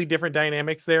slightly different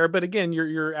dynamics there, but again,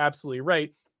 you're absolutely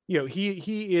right.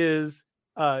 He is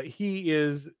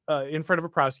in front of a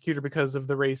prosecutor because of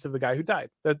the race of the guy who died.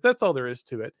 That's all there is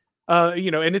to it.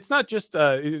 And it's not just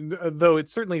though it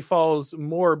certainly falls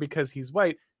more because he's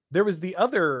white. There was the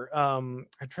other, I'm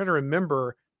trying to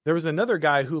remember, there was another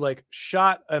guy who like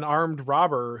shot an armed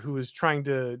robber who was trying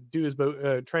to do his,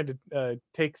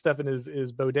 take stuff in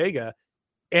his bodega.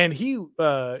 And he,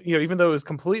 even though it was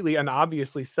completely and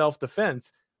obviously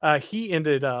self-defense, he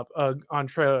ended up on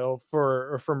trial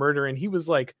for murder. And he was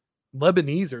like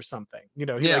Lebanese or something,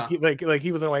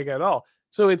 he wasn't white guy at all.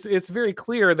 So it's very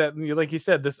clear that, like you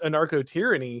said, this anarcho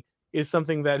tyranny is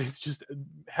something that is just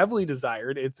heavily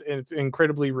desired. It's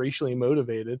incredibly racially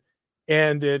motivated,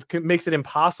 and it makes it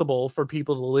impossible for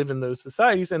people to live in those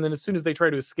societies. And then as soon as they try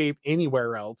to escape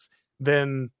anywhere else,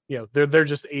 then they're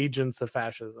just agents of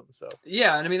fascism. So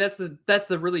yeah, and I mean that's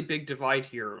the really big divide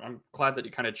here. I'm glad that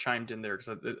you kind of chimed in there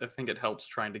because I think it helps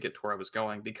trying to get to where I was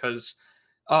going because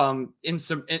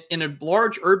in a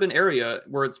large urban area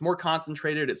where it's more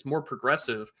concentrated, it's more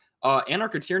progressive.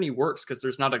 Anarcho-tyranny works because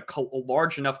there's not a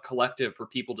large enough collective for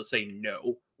people to say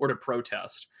no or to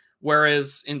protest.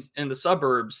 Whereas in the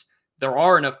suburbs, there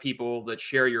are enough people that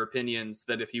share your opinions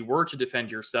that if you were to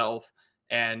defend yourself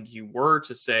and you were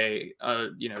to say,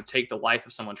 take the life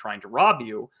of someone trying to rob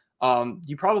you,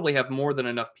 you probably have more than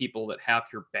enough people that have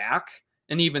your back.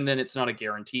 And even then, it's not a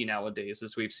guarantee nowadays,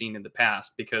 as we've seen in the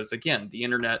past, because again, the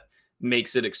internet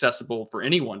makes it accessible for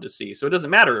anyone to see. So it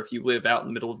doesn't matter if you live out in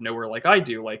the middle of nowhere like I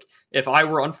do. Like if I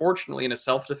were unfortunately in a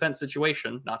self-defense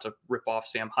situation, not to rip off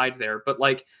Sam Hyde there, but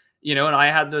like, and I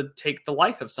had to take the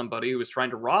life of somebody who was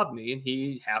trying to rob me and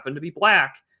he happened to be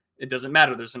black. It doesn't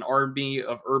matter. There's an army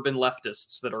of urban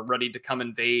leftists that are ready to come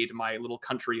invade my little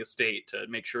country estate to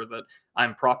make sure that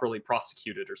I'm properly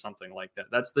prosecuted or something like that.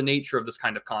 That's the nature of this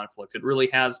kind of conflict. It really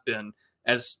has been,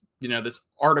 as this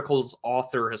article's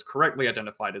author has correctly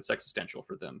identified, it's existential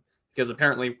for them because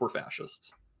apparently we're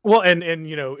fascists. Well, and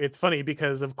it's funny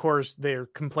because of course they're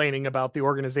complaining about the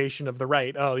organization of the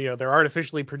right. Oh, they're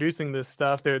artificially producing this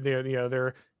stuff.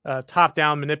 They're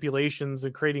top-down manipulations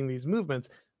of creating these movements.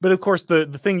 But of course, the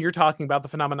thing you're talking about, the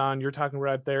phenomenon you're talking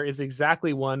about there, is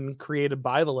exactly one created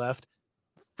by the left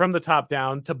from the top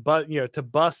down to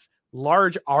bus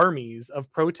large armies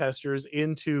of protesters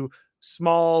into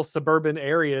small suburban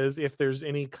areas if there's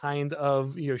any kind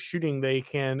of shooting they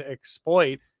can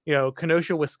exploit.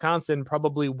 Kenosha, Wisconsin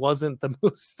probably wasn't the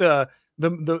most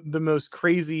the most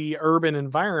crazy urban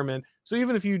environment. So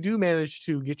even if you do manage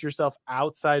to get yourself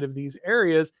outside of these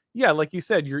areas, yeah, like you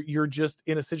said, you're just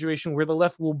in a situation where the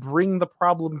left will bring the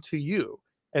problem to you.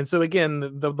 And so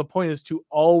again, the point is to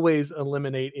always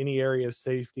eliminate any area of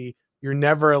safety. You're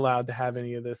never allowed to have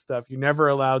any of this stuff. You're never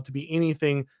allowed to be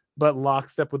anything but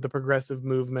lockstep with the progressive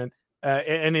movement.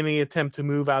 And any attempt to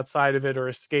move outside of it or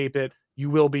escape it, you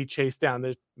will be chased down.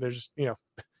 There's the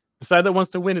side that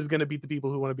wants to win is going to beat the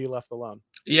people who want to be left alone.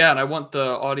 Yeah, and I want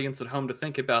the audience at home to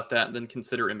think about that and then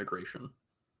consider immigration.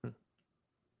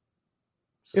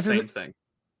 It's the same thing.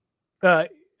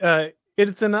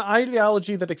 It's an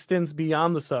ideology that extends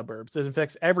beyond the suburbs. It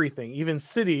affects everything, even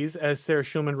cities, as Sarah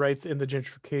Schulman writes in The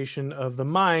Gentrification of the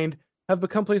Mind, have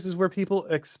become places where people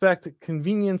expect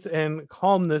convenience and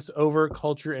calmness over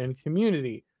culture and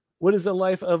community. What is a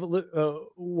life of living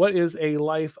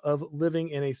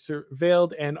in a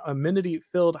surveilled and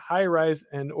amenity-filled high-rise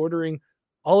and ordering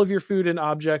all of your food and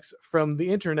objects from the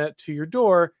internet to your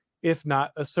door, if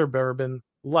not a suburban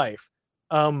life?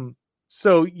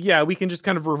 So yeah, we can just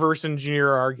kind of reverse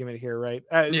engineer our argument here, right?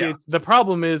 The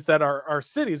problem is that our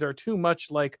cities are too much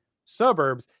like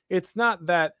suburbs. It's not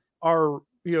that our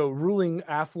ruling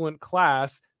affluent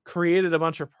class created a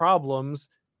bunch of problems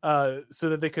so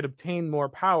that they could obtain more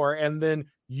power and then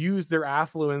use their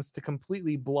affluence to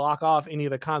completely block off any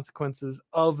of the consequences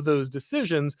of those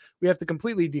decisions. We have to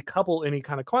completely decouple any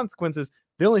kind of consequences.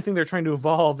 The only thing they're trying to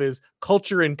evolve is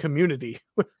culture and community.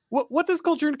 What does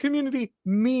culture and community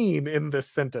mean in this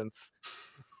sentence?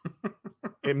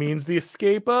 It means the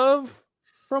escape of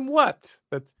from what?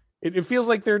 It feels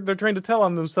like they're trying to tell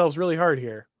on themselves really hard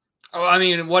here. Oh, I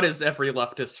mean, what is every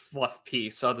leftist fluff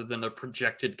piece other than a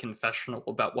projected confessional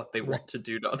about what they want to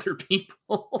do to other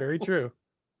people? Very true.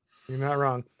 You're not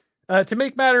wrong. To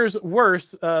make matters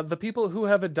worse, the people who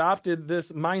have adopted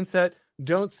this mindset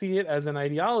don't see it as an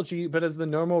ideology, but as the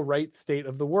normal right state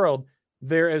of the world.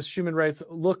 There, as Schumann writes,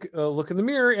 look in the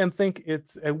mirror and think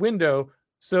it's a window.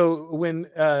 So when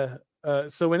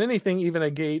anything, even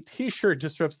a gay T-shirt,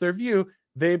 disrupts their view,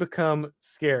 they become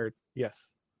scared.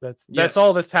 Yes, that's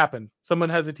all that's happened. Someone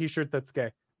has a T-shirt that's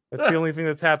gay. That's the only thing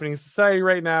that's happening in society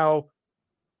right now.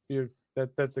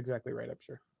 That's exactly right, I'm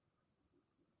sure.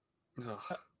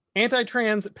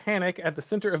 Anti-trans panic at the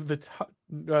center of the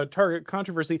Target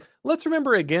controversy. Let's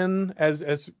remember again,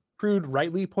 as Prude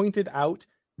rightly pointed out,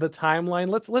 the timeline.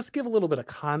 Let's give a little bit of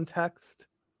context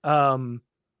to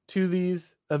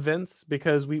these events,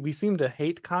 because we seem to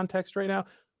hate context right now.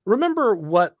 Remember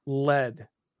what led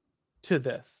to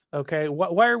this. Okay,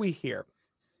 why are we here?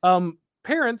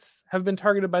 Parents have been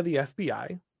targeted by the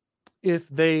FBI if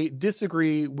they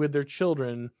disagree with their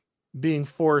children being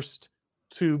forced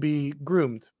to be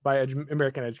groomed by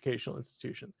American educational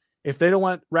institutions. If they don't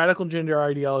want radical gender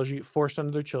ideology forced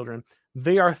onto their children,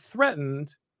 they are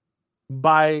threatened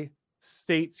by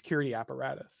state security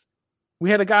apparatus. We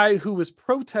had a guy who was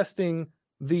protesting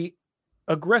the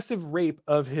aggressive rape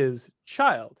of his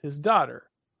child, his daughter,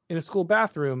 in a school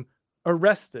bathroom,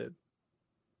 arrested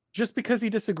just because he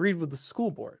disagreed with the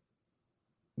school board.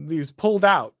 He was pulled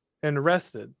out and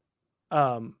arrested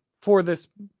for this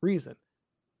reason.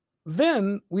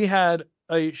 Then we had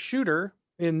a shooter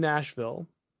in Nashville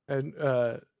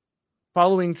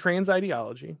following trans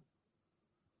ideology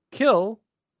kill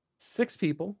 6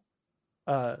 people,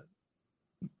 3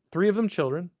 of them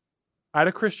children, at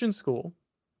a Christian school.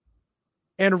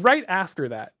 And right after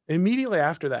that, immediately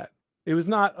after that, it was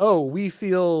not, we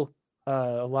feel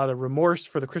a lot of remorse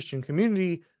for the Christian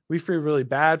community. We feel really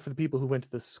bad for the people who went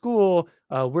to this school.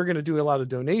 We're going to do a lot of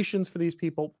donations for these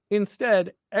people.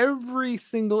 Instead, every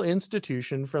single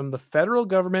institution, from the federal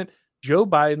government, Joe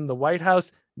Biden, the White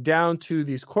House, down to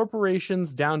these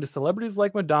corporations, down to celebrities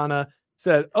like Madonna,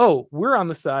 said, we're on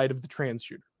the side of the trans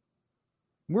shooter.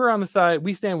 We're on the side,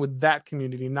 we stand with that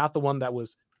community, not the one that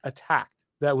was attacked,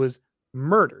 that was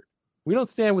murdered. We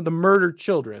don't stand with the murdered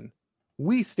children.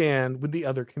 We stand with the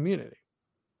other community.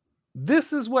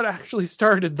 This is what actually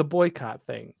started the boycott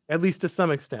thing, at least to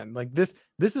some extent. Like this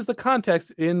is the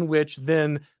context in which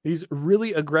then these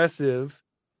really aggressive,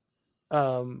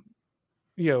 pride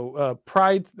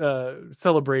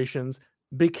celebrations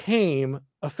became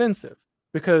offensive,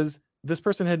 because this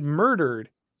person had murdered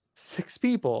 6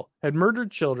 people, had murdered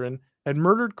children, had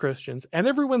murdered Christians, and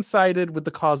everyone sided with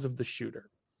the cause of the shooter.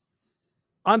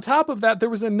 On top of that, there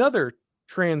was another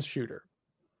trans shooter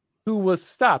who was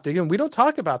stopped. Again, we don't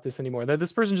talk about this anymore, that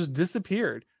this person just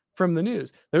disappeared from the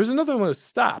news. There was another one who was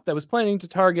stopped that was planning to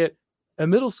target a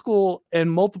middle school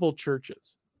and multiple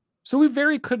churches. So we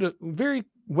very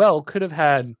well could have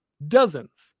had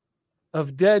dozens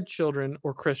of dead children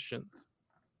or Christians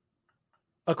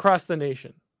across the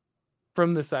nation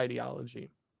from this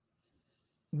ideology.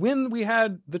 When we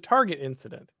had the Target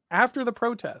incident, after the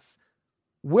protests,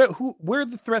 where are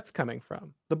the threats coming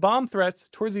from? The bomb threats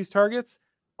towards these targets,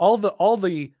 all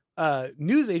the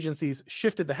news agencies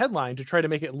shifted the headline to try to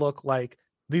make it look like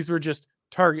these were just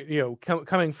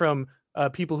coming from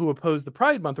people who oppose the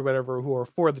Pride Month or whatever, who are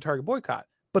for the Target boycott,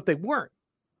 but they weren't.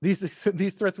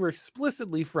 These threats were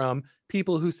explicitly from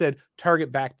people who said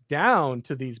Target backed down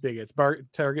to these bigots.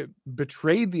 Target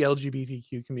betrayed the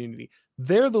LGBTQ community.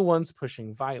 They're the ones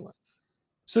pushing violence.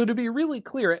 So to be really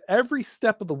clear, at every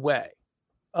step of the way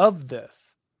of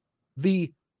this,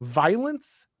 the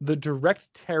violence, the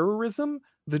direct terrorism,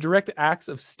 the direct acts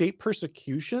of state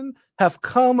persecution have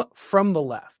come from the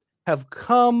left, have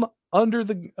come under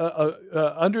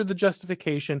the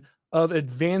justification of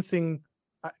advancing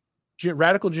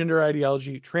radical gender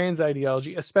ideology, trans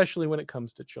ideology, especially when it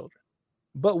comes to children.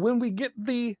 But when we get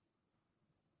the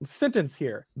sentence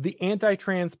here, the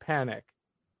anti-trans panic,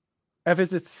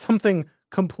 as it's something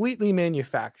completely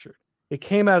manufactured, it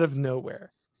came out of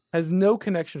nowhere, has no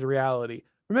connection to reality.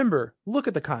 Remember, look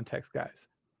at the context, guys.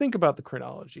 Think about the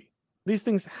chronology. These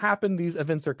things happen. These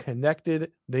events are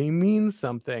connected. They mean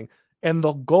something. And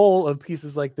the goal of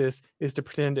pieces like this is to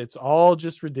pretend it's all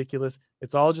just ridiculous.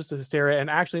 It's all just a hysteria. And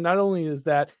actually, not only is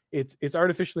that, it's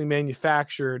artificially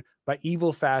manufactured by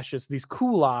evil fascists, these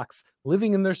kulaks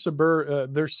living in their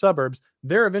suburbs.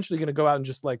 They're eventually going to go out and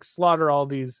just like slaughter all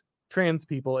these trans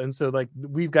people. And so like,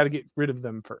 we've got to get rid of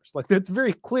them first. Like, that's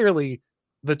very clearly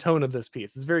the tone of this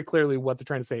piece. It's very clearly what they're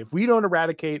trying to say. If we don't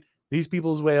eradicate these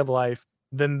people's way of life,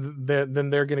 then they're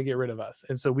going to get rid of us.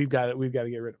 And so we've got to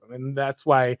get rid of them. And that's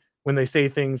why when they say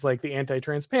things like the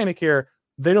anti-trans panic here,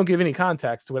 they don't give any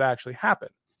context to what actually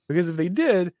happened. Because if they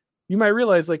did, you might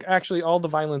realize like actually all the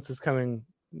violence is coming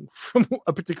from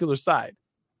a particular side,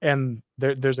 and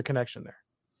there's a connection there.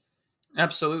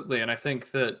 Absolutely. And I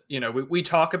think that, we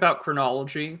talk about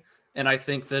chronology, and I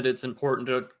think that it's important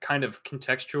to kind of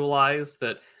contextualize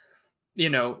that,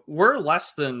 we're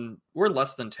less than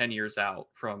 10 years out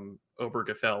from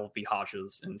Obergefell v.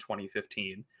 Hodges in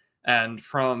 2015. And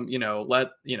from,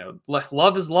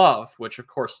 love is love, which of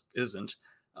course isn't.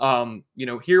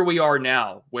 Here we are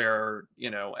now where,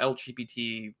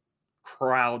 LGBT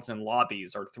crowds and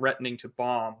lobbies are threatening to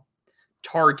bomb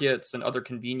Targets and other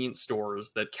convenience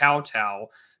stores that kowtow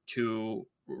to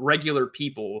regular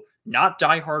people, not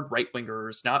diehard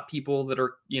right-wingers, not people that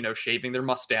are, shaving their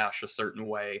mustache a certain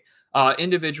way,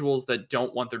 individuals that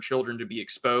don't want their children to be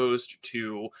exposed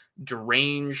to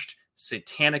deranged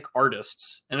satanic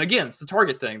artists. And again, it's the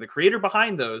Target thing. The creator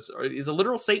behind those is a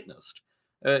literal Satanist,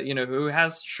 who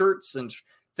has shirts and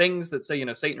things that say,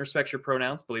 Satan respects your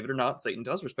pronouns. Believe it or not, Satan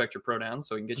does respect your pronouns,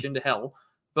 so he can get you into hell.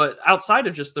 But outside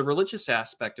of just the religious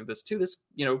aspect of this too, this,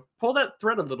 pull that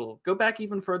thread a little, go back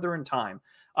even further in time.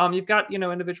 You've got,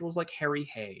 individuals like Harry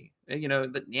Hay, that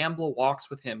NAMBLA walks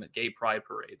with him at gay pride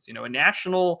parades, a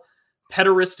national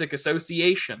pederistic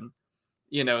association,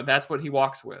 that's what he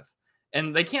walks with.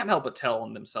 And they can't help but tell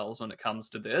on themselves when it comes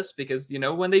to this, because,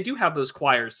 when they do have those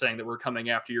choirs saying that we're coming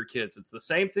after your kids, it's the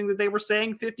same thing that they were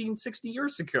saying 50 and 60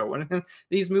 years ago when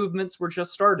these movements were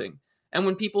just starting. And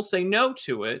when people say no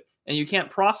to it, and you can't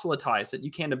proselytize it,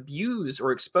 you can't abuse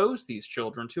or expose these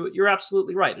children to it, you're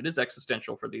absolutely right. It is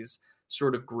existential for these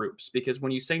sort of groups, because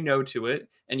when you say no to it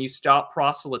and you stop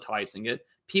proselytizing it,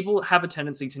 people have a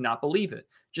tendency to not believe it.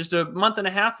 Just a month and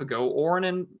a half ago, Oren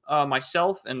and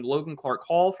myself and Logan Clark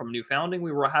Hall from New Founding,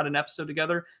 we had an episode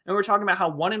together, and we were talking about how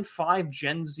 1 in 5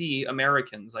 Gen Z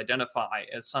Americans identify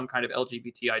as some kind of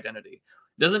LGBT identity.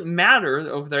 It doesn't matter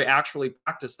if they actually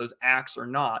practice those acts or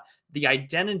not. The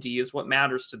identity is what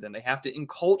matters to them. They have to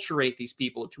enculturate these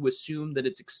people to assume that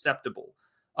it's acceptable.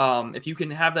 If you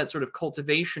can have that sort of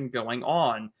cultivation going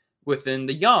on within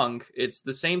the young, it's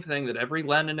the same thing that every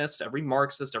Leninist, every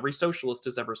Marxist, every socialist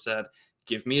has ever said.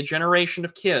 Give me a generation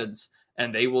of kids,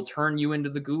 and they will turn you into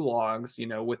the gulags,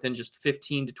 within just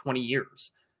 15 to 20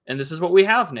 years. And this is what we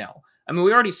have now. I mean,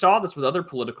 we already saw this with other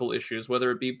political issues,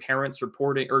 whether it be parents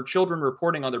reporting or children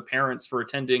reporting on their parents for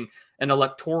attending an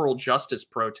electoral justice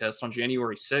protest on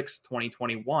January 6th,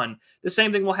 2021. The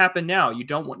same thing will happen now. You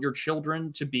don't want your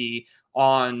children to be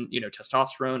on,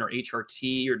 testosterone or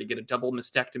HRT, or to get a double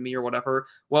mastectomy or whatever.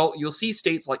 Well, you'll see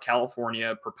states like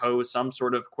California propose some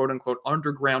sort of quote unquote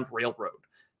underground railroad,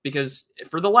 because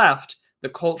for the left, The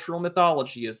cultural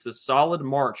mythology is the solid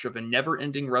march of a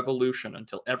never-ending revolution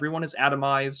until everyone is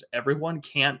atomized, everyone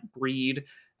can't breed.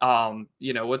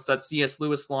 What's that C.S.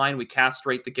 Lewis line? We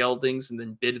castrate the geldings and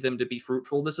then bid them to be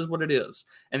fruitful. This is what it is.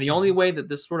 And the only way that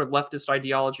this sort of leftist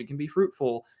ideology can be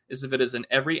fruitful is if it is in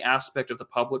every aspect of the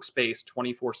public space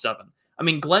 24/7. I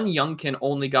mean, Glenn Youngkin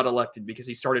only got elected because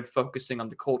he started focusing on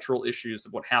the cultural issues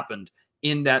of what happened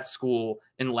in that school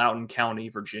in Loudoun County,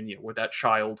 Virginia, where that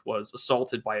child was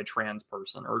assaulted by a trans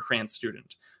person or a trans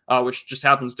student, which just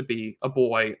happens to be a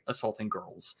boy assaulting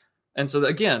girls. And so,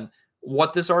 again,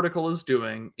 what this article is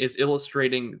doing is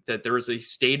illustrating that there is a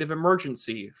state of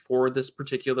emergency for this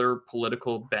particular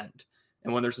political bent.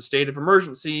 And when there's a state of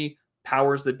emergency,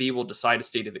 powers that be will decide a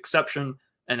state of exception.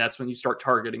 And that's when you start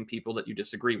targeting people that you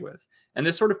disagree with. And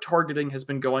this sort of targeting has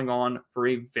been going on for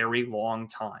a very long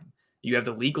time. You have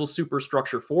the legal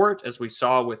superstructure for it, as we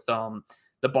saw with the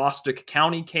Bostic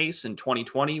County case in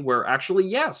 2020, where actually,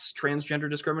 yes, transgender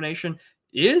discrimination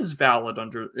isn't valid,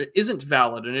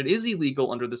 and it is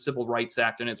illegal under the Civil Rights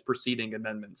Act and its preceding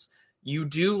amendments. You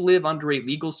do live under a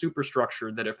legal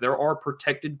superstructure that if there are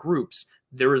protected groups,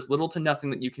 there is little to nothing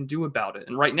that you can do about it.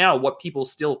 And right now, what people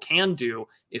still can do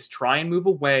is try and move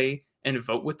away and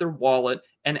vote with their wallet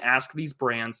and ask these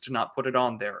brands to not put it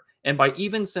on there. And by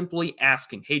even simply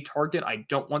asking, hey, Target, I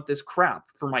don't want this crap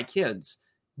for my kids,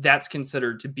 that's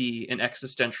considered to be an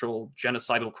existential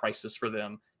genocidal crisis for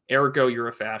them. Ergo, you're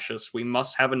a fascist. We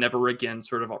must have a never again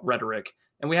sort of rhetoric,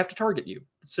 and we have to target you.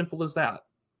 It's simple as that.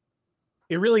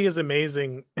 It really is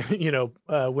amazing,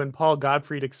 when Paul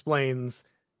Gottfried explains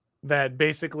that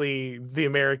basically the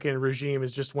American regime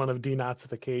is just one of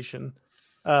denazification.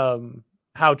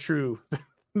 How true.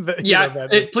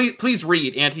 Please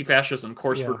read Anti-Fascism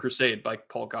Course for Crusade by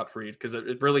Paul Gottfried, because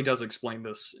it really does explain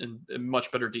this in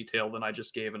much better detail than I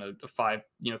just gave in a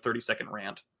 30-second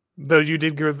rant. Though you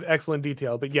did give excellent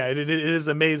detail, but yeah, it is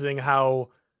amazing how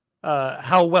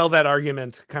well that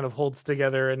argument kind of holds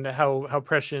together, and how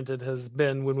prescient it has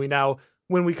been when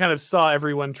we kind of saw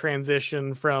everyone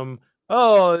transition from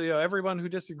everyone who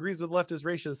disagrees with left is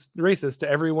racist to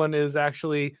everyone is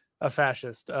actually a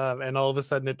fascist, and all of a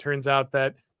sudden it turns out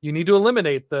that you need to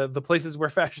eliminate the places where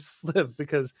fascists live,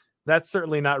 because that's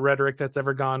certainly not rhetoric that's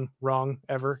ever gone wrong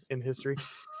ever in history.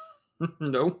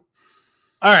 No.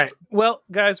 All right. Well,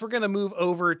 guys, we're going to move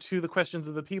over to the questions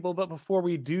of the people. But before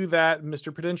we do that,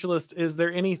 Mr. Prudentialist, is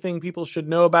there anything people should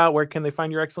know about? Where can they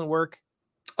find your excellent work?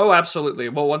 Oh, absolutely.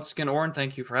 Well, once again, Oren,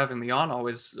 thank you for having me on.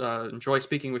 Always enjoy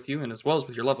speaking with you, and as well as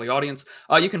with your lovely audience.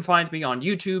 You can find me on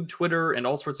YouTube, Twitter, and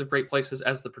all sorts of great places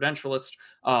as The Prudentialist.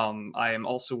 I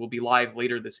will be live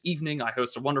later this evening. I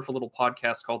host a wonderful little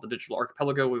podcast called The Digital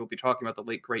Archipelago. We will be talking about the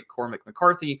late, great Cormac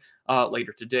McCarthy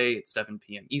later today at 7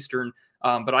 p.m. Eastern.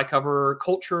 But I cover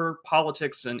culture,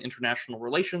 politics, and international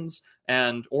relations.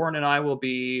 And Oren and I will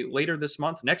be later this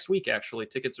month, next week, actually.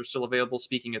 Tickets are still available,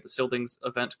 speaking at the Sildings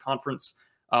event conference.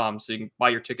 So you can buy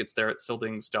your tickets there at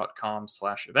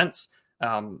sildings.com/events.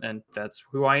 And that's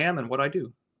who I am and what I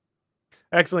do.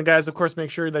 Excellent, guys. Of course, make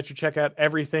sure that you check out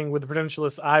everything with The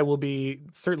Prudentialist. I will be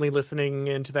certainly listening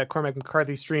into that Cormac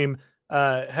McCarthy stream.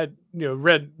 Read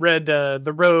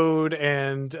The Road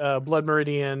and Blood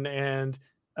Meridian and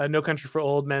No Country for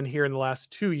Old Men here in the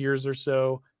last 2 years or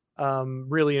so.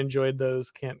 Really enjoyed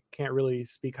those. Can't really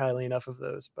speak highly enough of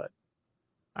those. But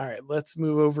all right, let's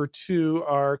move over to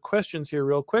our questions here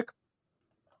real quick.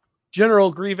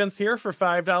 General Grievance here for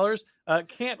 $5.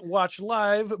 Can't watch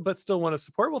live, but still want to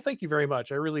support. Well, thank you very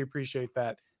much. I really appreciate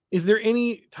that. Is there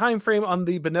any time frame on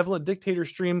the Benevolent Dictator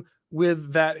stream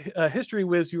with that history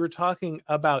whiz you were talking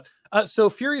about? So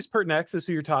Furious Pertinax is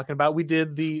who you're talking about. We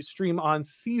did the stream on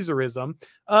Caesarism.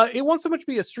 It won't so much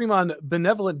be a stream on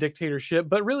benevolent dictatorship,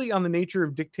 but really on the nature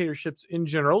of dictatorships in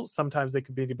general. Sometimes they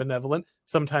can be benevolent.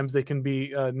 Sometimes they can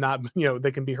be not,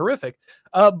 they can be horrific.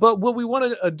 But what we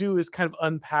want to do is kind of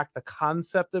unpack the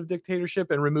concept of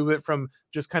dictatorship and remove it from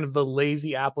just kind of the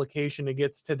lazy application it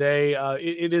gets today.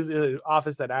 It is an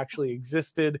office that actually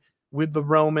existed with the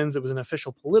Romans. It was an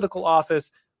official political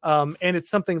office. And it's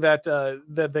something that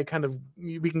they kind of,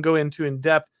 we can go into in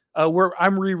depth. Where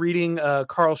I'm rereading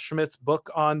Carl Schmitt's book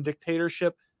on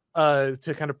dictatorship to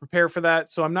kind of prepare for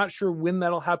that. So I'm not sure when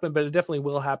that'll happen, but it definitely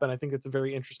will happen. I think it's a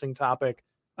very interesting topic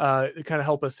to kind of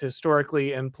help us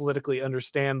historically and politically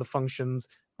understand the functions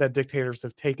that dictators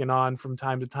have taken on from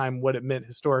time to time, what it meant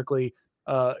historically,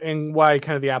 and why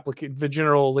kind of the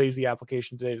general lazy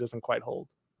application today doesn't quite hold.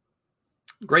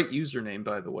 Great username,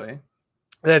 by the way.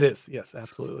 That is, yes,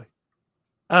 absolutely.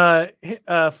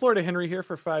 Florida Henry here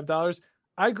for $5.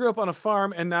 I grew up on a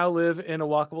farm and now live in a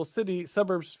walkable city.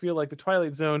 Suburbs feel like the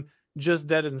Twilight Zone, just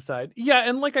dead inside. Yeah,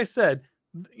 and like I said,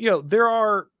 there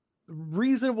are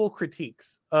reasonable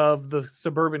critiques of the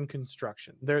suburban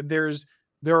construction. There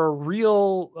are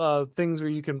real things where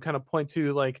you can kind of point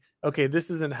to, like, okay, this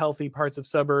isn't healthy parts of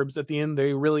suburbs. At the end,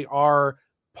 they really are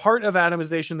part of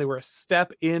atomization. They were a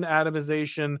step in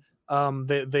atomization.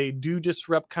 They do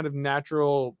disrupt kind of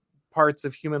natural parts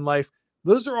of human life.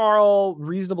 Those are all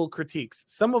reasonable critiques.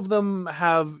 Some of them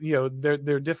have,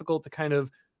 they're difficult to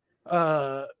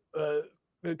uh, uh,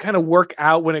 kind of work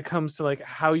out when it comes to like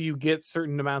how you get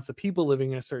certain amounts of people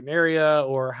living in a certain area,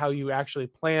 or how you actually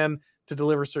plan to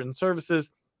deliver certain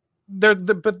services. But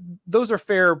those are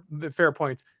fair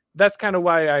points. That's kind of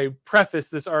why I preface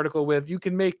this article with, you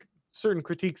can make certain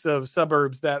critiques of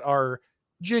suburbs that are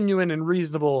genuine and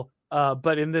reasonable,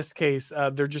 but in this case,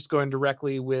 they're just going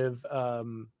directly with,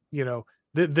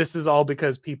 this is all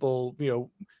because people,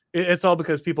 it's all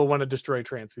because people want to destroy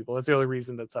trans people. That's the only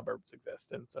reason that suburbs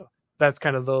exist. And so that's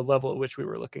kind of the level at which we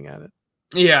were looking at it.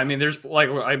 Yeah, I mean, there's, like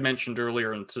I mentioned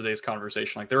earlier in today's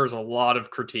conversation, like there is a lot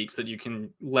of critiques that you can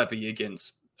levy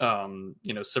against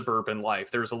suburban life.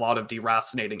 There's a lot of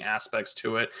deracinating aspects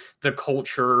to it. The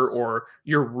culture or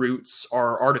your roots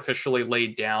are artificially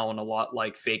laid down, a lot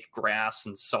like fake grass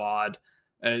and sod.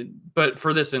 But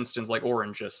for this instance, like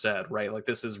Oren just said, right, like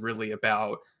this is really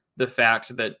about the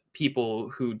fact that people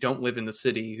who don't live in the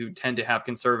city, who tend to have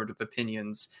conservative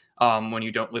opinions, when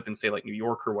you don't live in, say, like New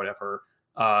York or whatever,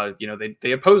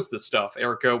 they oppose this stuff.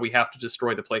 Ergo, we have to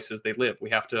destroy the places they live. We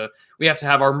have to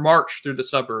have our march through the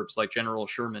suburbs, like General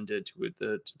Sherman did to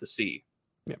the sea.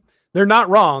 Yeah, they're not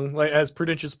wrong. Like, as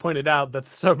Prudentialist pointed out, that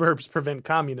the suburbs prevent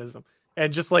communism,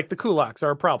 and just like the kulaks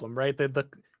are a problem, right?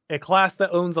 A class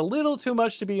that owns a little too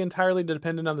much to be entirely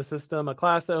dependent on the system, a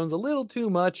class that owns a little too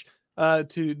much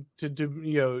to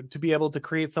be able to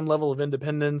create some level of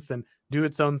independence and do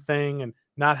its own thing, and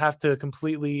not have to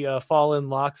completely fall in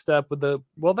lockstep with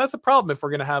that's a problem if we're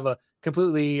going to have a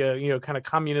completely kind of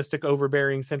communistic,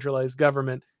 overbearing, centralized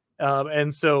government.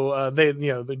 And so they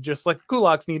just like the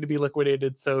kulaks need to be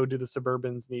liquidated, so do the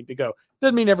suburbans need to go.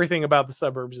 Doesn't mean everything about the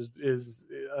suburbs is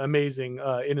amazing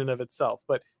in and of itself,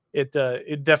 but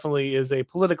it definitely is a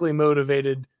politically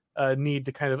motivated need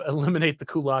to kind of eliminate the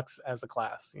kulaks as a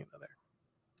class.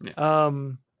 There. Yeah.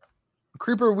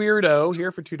 Creeper Weirdo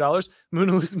here for $2.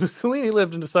 Mussolini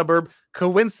lived in a suburb.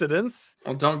 Coincidence?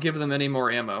 Well, don't give them any more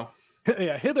ammo.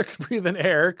 Yeah, Hitler could breathe in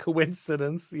air.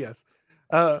 Coincidence? Yes.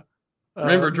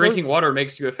 Remember, drinking water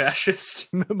makes you a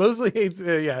fascist. Mostly hates,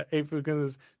 hate food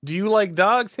because, do you like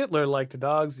dogs? Hitler liked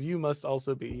dogs. You must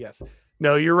also be. Yes.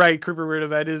 No, you're right, Creeper Weirdo.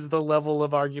 That is the level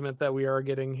of argument that we are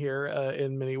getting here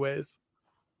in many ways.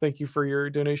 Thank you for your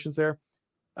donations there.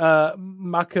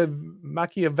 Machiavelli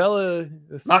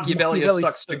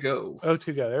sucks to go. Oh,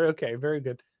 together. Okay, very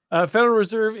good. Federal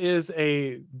Reserve is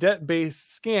a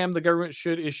debt-based scam. The government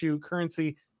should issue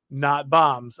currency, not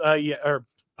bombs. Or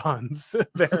bonds.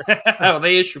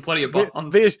 They issue plenty of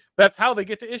bombs. That's how they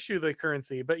get to issue the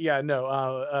currency. But yeah,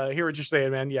 no. Hear what you're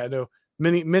saying, man. Yeah, no.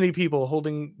 Many people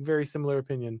holding very similar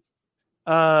opinion.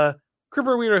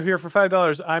 Creeper Weirdo here for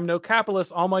 $5. I'm no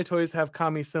capitalist. All my toys have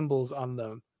commie symbols on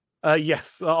them.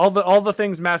 Yes, all the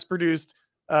things mass produced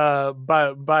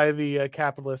by the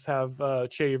capitalists have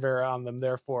Che Guevara on them.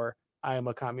 Therefore, I am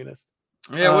a communist.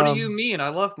 Yeah, what do you mean? I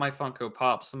love my Funko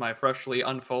Pops and my freshly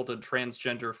unfolded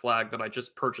transgender flag that I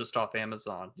just purchased off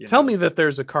Amazon. Tell me that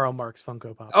there's a Karl Marx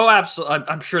Funko Pop. Oh, absolutely.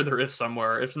 I'm sure there is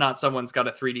somewhere. If not, someone's got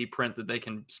a 3D print that they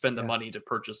can spend the money to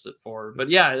purchase it for. But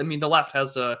yeah, I mean, the left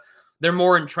has they're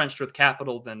more entrenched with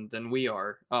capital than we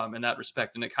are in that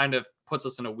respect. And it kind of puts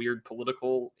us in a weird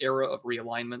political era of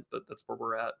realignment, but that's where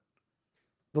we're at.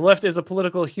 The left is a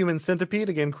political human centipede.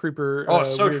 Again, Creeper. Oh,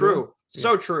 so true.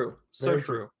 So true. So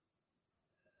true.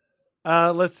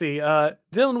 Let's see.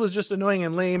 Dylan was just annoying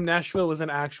and lame. Nashville was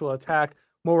an actual attack.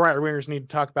 More right wingers need to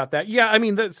talk about that. Yeah, I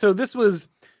mean, so this was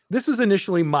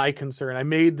initially my concern. I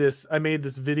made this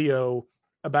video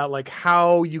about like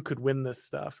how you could win this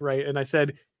stuff, right? And I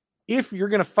said, if you're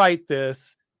gonna fight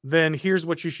this, then here's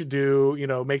what you should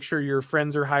do. Make sure your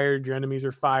friends are hired, your enemies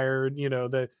are fired.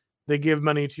 That they give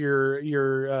money to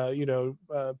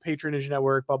your patronage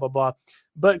network, blah blah blah.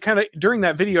 But kind of during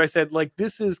that video, I said, like,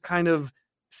 this is kind of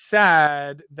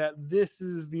sad that this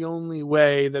is the only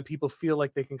way that people feel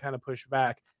like they can kind of push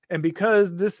back. And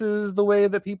because this is the way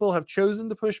that people have chosen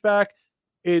to push back,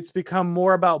 it's become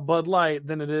more about Bud Light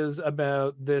than it is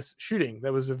about this shooting.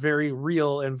 That was a very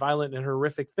real and violent and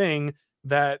horrific thing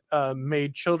that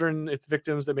made children its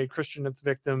victims, that made Christian its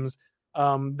victims,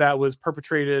 that was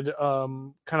perpetrated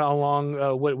kind of along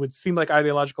what would seem like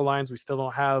ideological lines. We still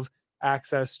don't have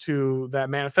access to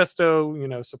that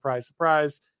manifesto, surprise,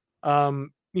 surprise.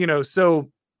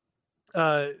 So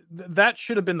That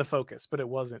should have been the focus, but it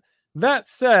wasn't. That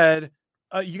said,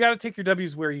 you got to take your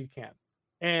W's where you can,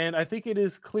 and I think it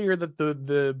is clear that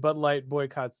the Bud Light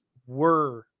boycotts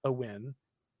were a win,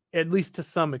 at least to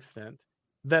some extent.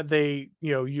 That they,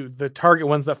 the Target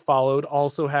ones that followed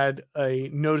also had a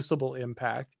noticeable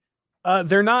impact.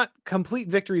 They're not complete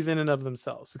victories in and of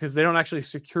themselves because they don't actually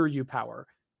secure you power.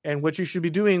 And what you should be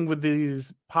doing with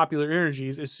these popular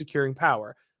energies is securing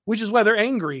power, which is why they're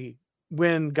angry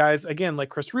when guys, again, like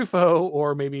Chris Rufo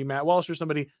or maybe Matt Walsh or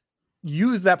somebody,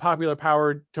 use that popular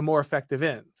power to more effective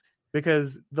ends,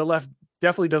 because the left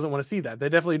definitely doesn't want to see that. They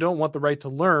definitely don't want the right to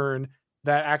learn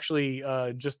that actually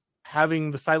just having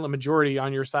the silent majority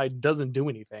on your side doesn't do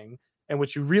anything. And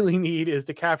what you really need is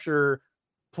to capture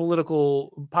popular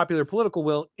political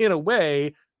will in a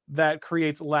way that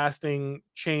creates lasting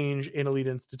change in elite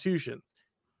institutions.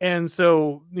 And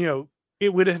so,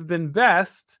 it would have been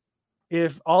best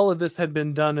if all of this had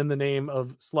been done in the name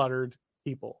of slaughtered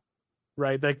people,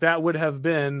 right? Like that would have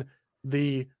been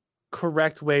the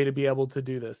correct way to be able to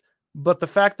do this. But the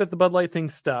fact that the Bud Light thing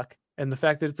stuck, and the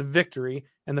fact that it's a victory,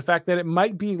 and the fact that it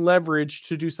might be leveraged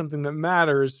to do something that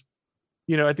matters,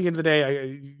 at the end of the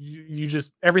day, you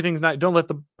just, everything's not, don't let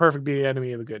the perfect be the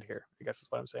enemy of the good here, I guess is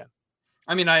what I'm saying.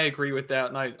 I mean, I agree with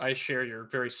that, and I share your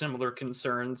very similar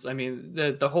concerns. I mean,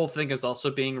 the whole thing is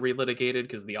also being relitigated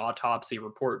because the autopsy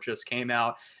report just came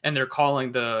out, and they're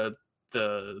calling the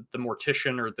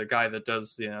mortician or the guy that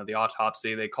does the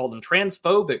autopsy, they called him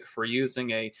transphobic for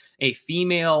using a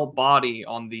female body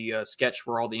on the sketch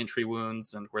for all the entry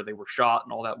wounds and where they were shot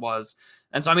and all that was.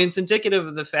 And so, I mean, it's indicative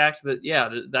of the fact that,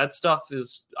 that stuff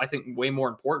is, I think, way more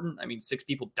important. I mean, 6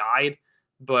 people died,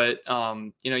 but,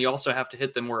 you also have to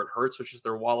hit them where it hurts, which is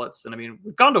their wallets. And I mean,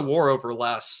 we've gone to war over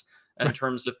less in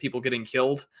terms of people getting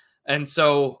killed. And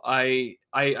so I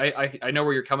know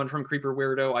where you're coming from, Creeper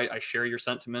Weirdo. I share your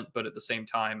sentiment, but at the same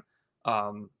time,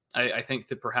 I think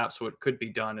that perhaps what could be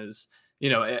done is,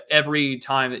 every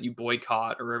time that you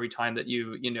boycott or every time that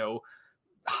you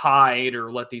hide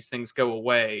or let these things go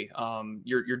away,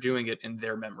 you're doing it in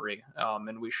their memory,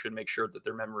 and we should make sure that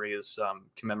their memory is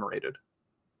commemorated.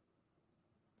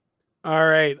 All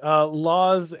right,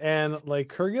 Laws and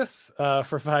Lycurgus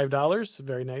for $5.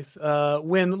 Very nice.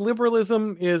 When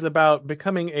liberalism is about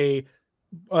becoming a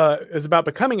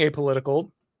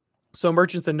political, so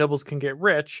merchants and nobles can get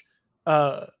rich,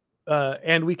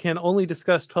 and we can only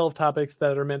discuss 12 topics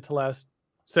that are meant to last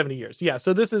 70 years. Yeah,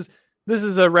 so this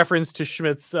is a reference to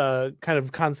Schmitt's kind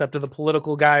of concept of the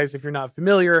political guys, if you're not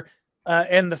familiar,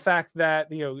 and the fact that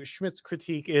Schmitt's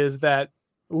critique is that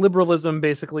liberalism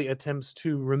basically attempts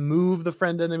to remove the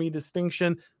friend-enemy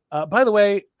distinction. By the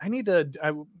way, I did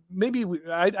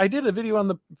a video on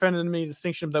the friend-enemy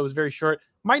distinction that was very short.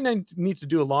 Might need to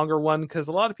do a longer one because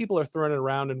a lot of people are throwing it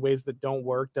around in ways that don't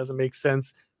work, doesn't make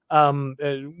sense.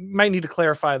 Might need to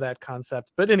clarify that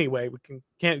concept. But anyway, we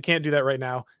can't do that right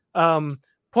now.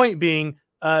 Point being,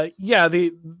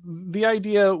 the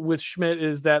idea with Schmitt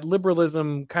is that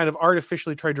liberalism kind of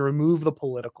artificially tried to remove the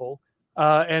political.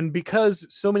 And because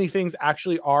so many things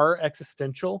actually are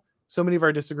existential, so many of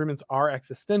our disagreements are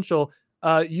existential,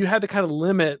 you had to kind of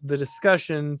limit the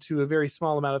discussion to a very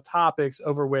small amount of topics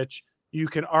over which you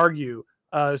can argue.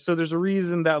 So there's a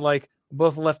reason that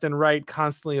both left and right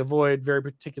constantly avoid very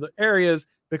particular areas,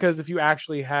 because if you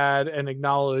actually had and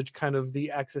acknowledge kind of the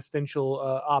existential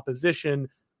opposition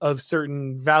of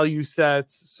certain value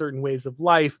sets, certain ways of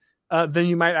life, then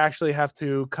you might actually have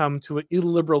to come to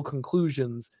illiberal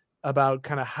conclusions about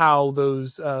kind of how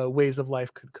those ways of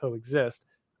life could coexist.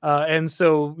 And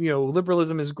so,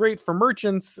 liberalism is great for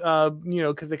merchants,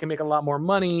 because they can make a lot more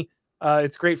money.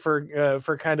 It's great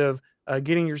for kind of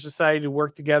getting your society to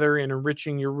work together and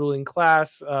enriching your ruling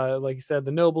class, like you said,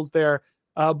 the nobles there.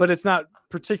 But it's not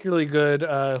particularly good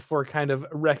for kind of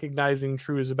recognizing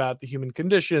truths about the human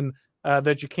condition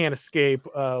that you can't escape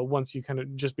once you kind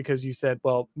of, just because you said,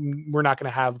 well, we're not going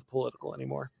to have the political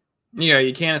anymore. Yeah,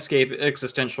 you can't escape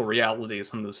existential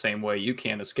realities in the same way you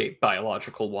can't escape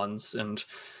biological ones. And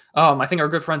I think our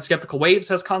good friend Skeptical Waves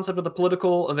has concept of the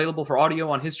political available for audio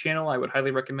on his channel. I would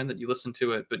highly recommend that you listen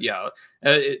to it. But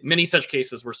many such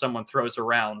cases where someone throws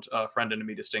around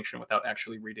friend-enemy distinction without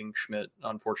actually reading Schmitt,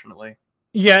 unfortunately.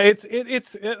 Yeah,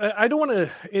 I don't want to.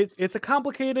 It's a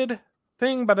complicated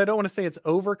thing, but I don't want to say it's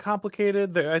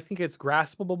overcomplicated. I think it's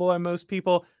graspable by most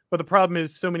people. But the problem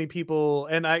is so many people,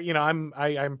 and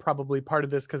I'm probably part of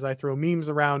this because I throw memes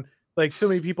around. So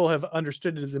many people have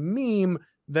understood it as a meme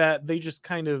that they just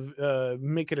kind of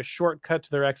make it a shortcut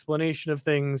to their explanation of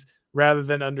things rather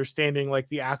than understanding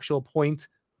the actual point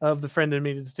of the friend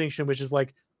enemy distinction, which is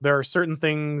there are certain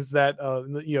things that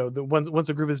once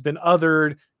a group has been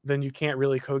othered, then you can't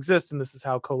really coexist, and this is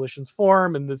how coalitions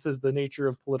form, and this is the nature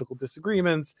of political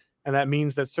disagreements, and that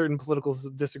means that certain political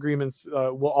disagreements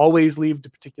will always lead to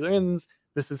particular ends.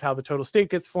 This is how the total state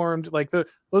gets formed. Like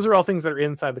those are all things that are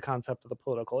inside the concept of the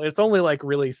political. It's only like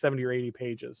really 70 or 80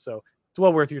 pages, so it's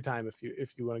well worth your time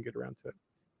if you want to get around to it.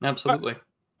 Absolutely.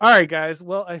 All right, guys.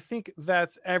 Well, I think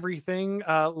that's everything.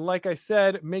 Like I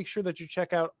said, make sure that you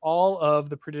check out all of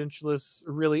the Prudentialist's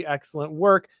really excellent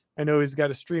work. I know he's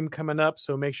got a stream coming up,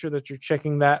 so make sure that you're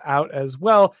checking that out as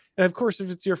well. And of course, if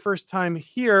it's your first time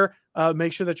here,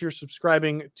 make sure that you're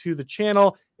subscribing to the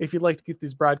channel. If you'd like to get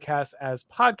these broadcasts as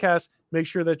podcasts, make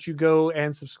sure that you go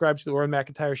and subscribe to the Warren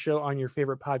McIntyre Show on your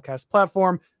favorite podcast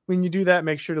platform. When you do that,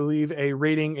 make sure to leave a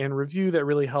rating and review. That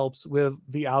really helps with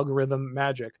the algorithm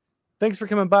magic. Thanks for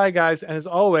coming by, guys. And as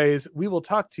always, we will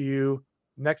talk to you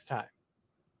next time.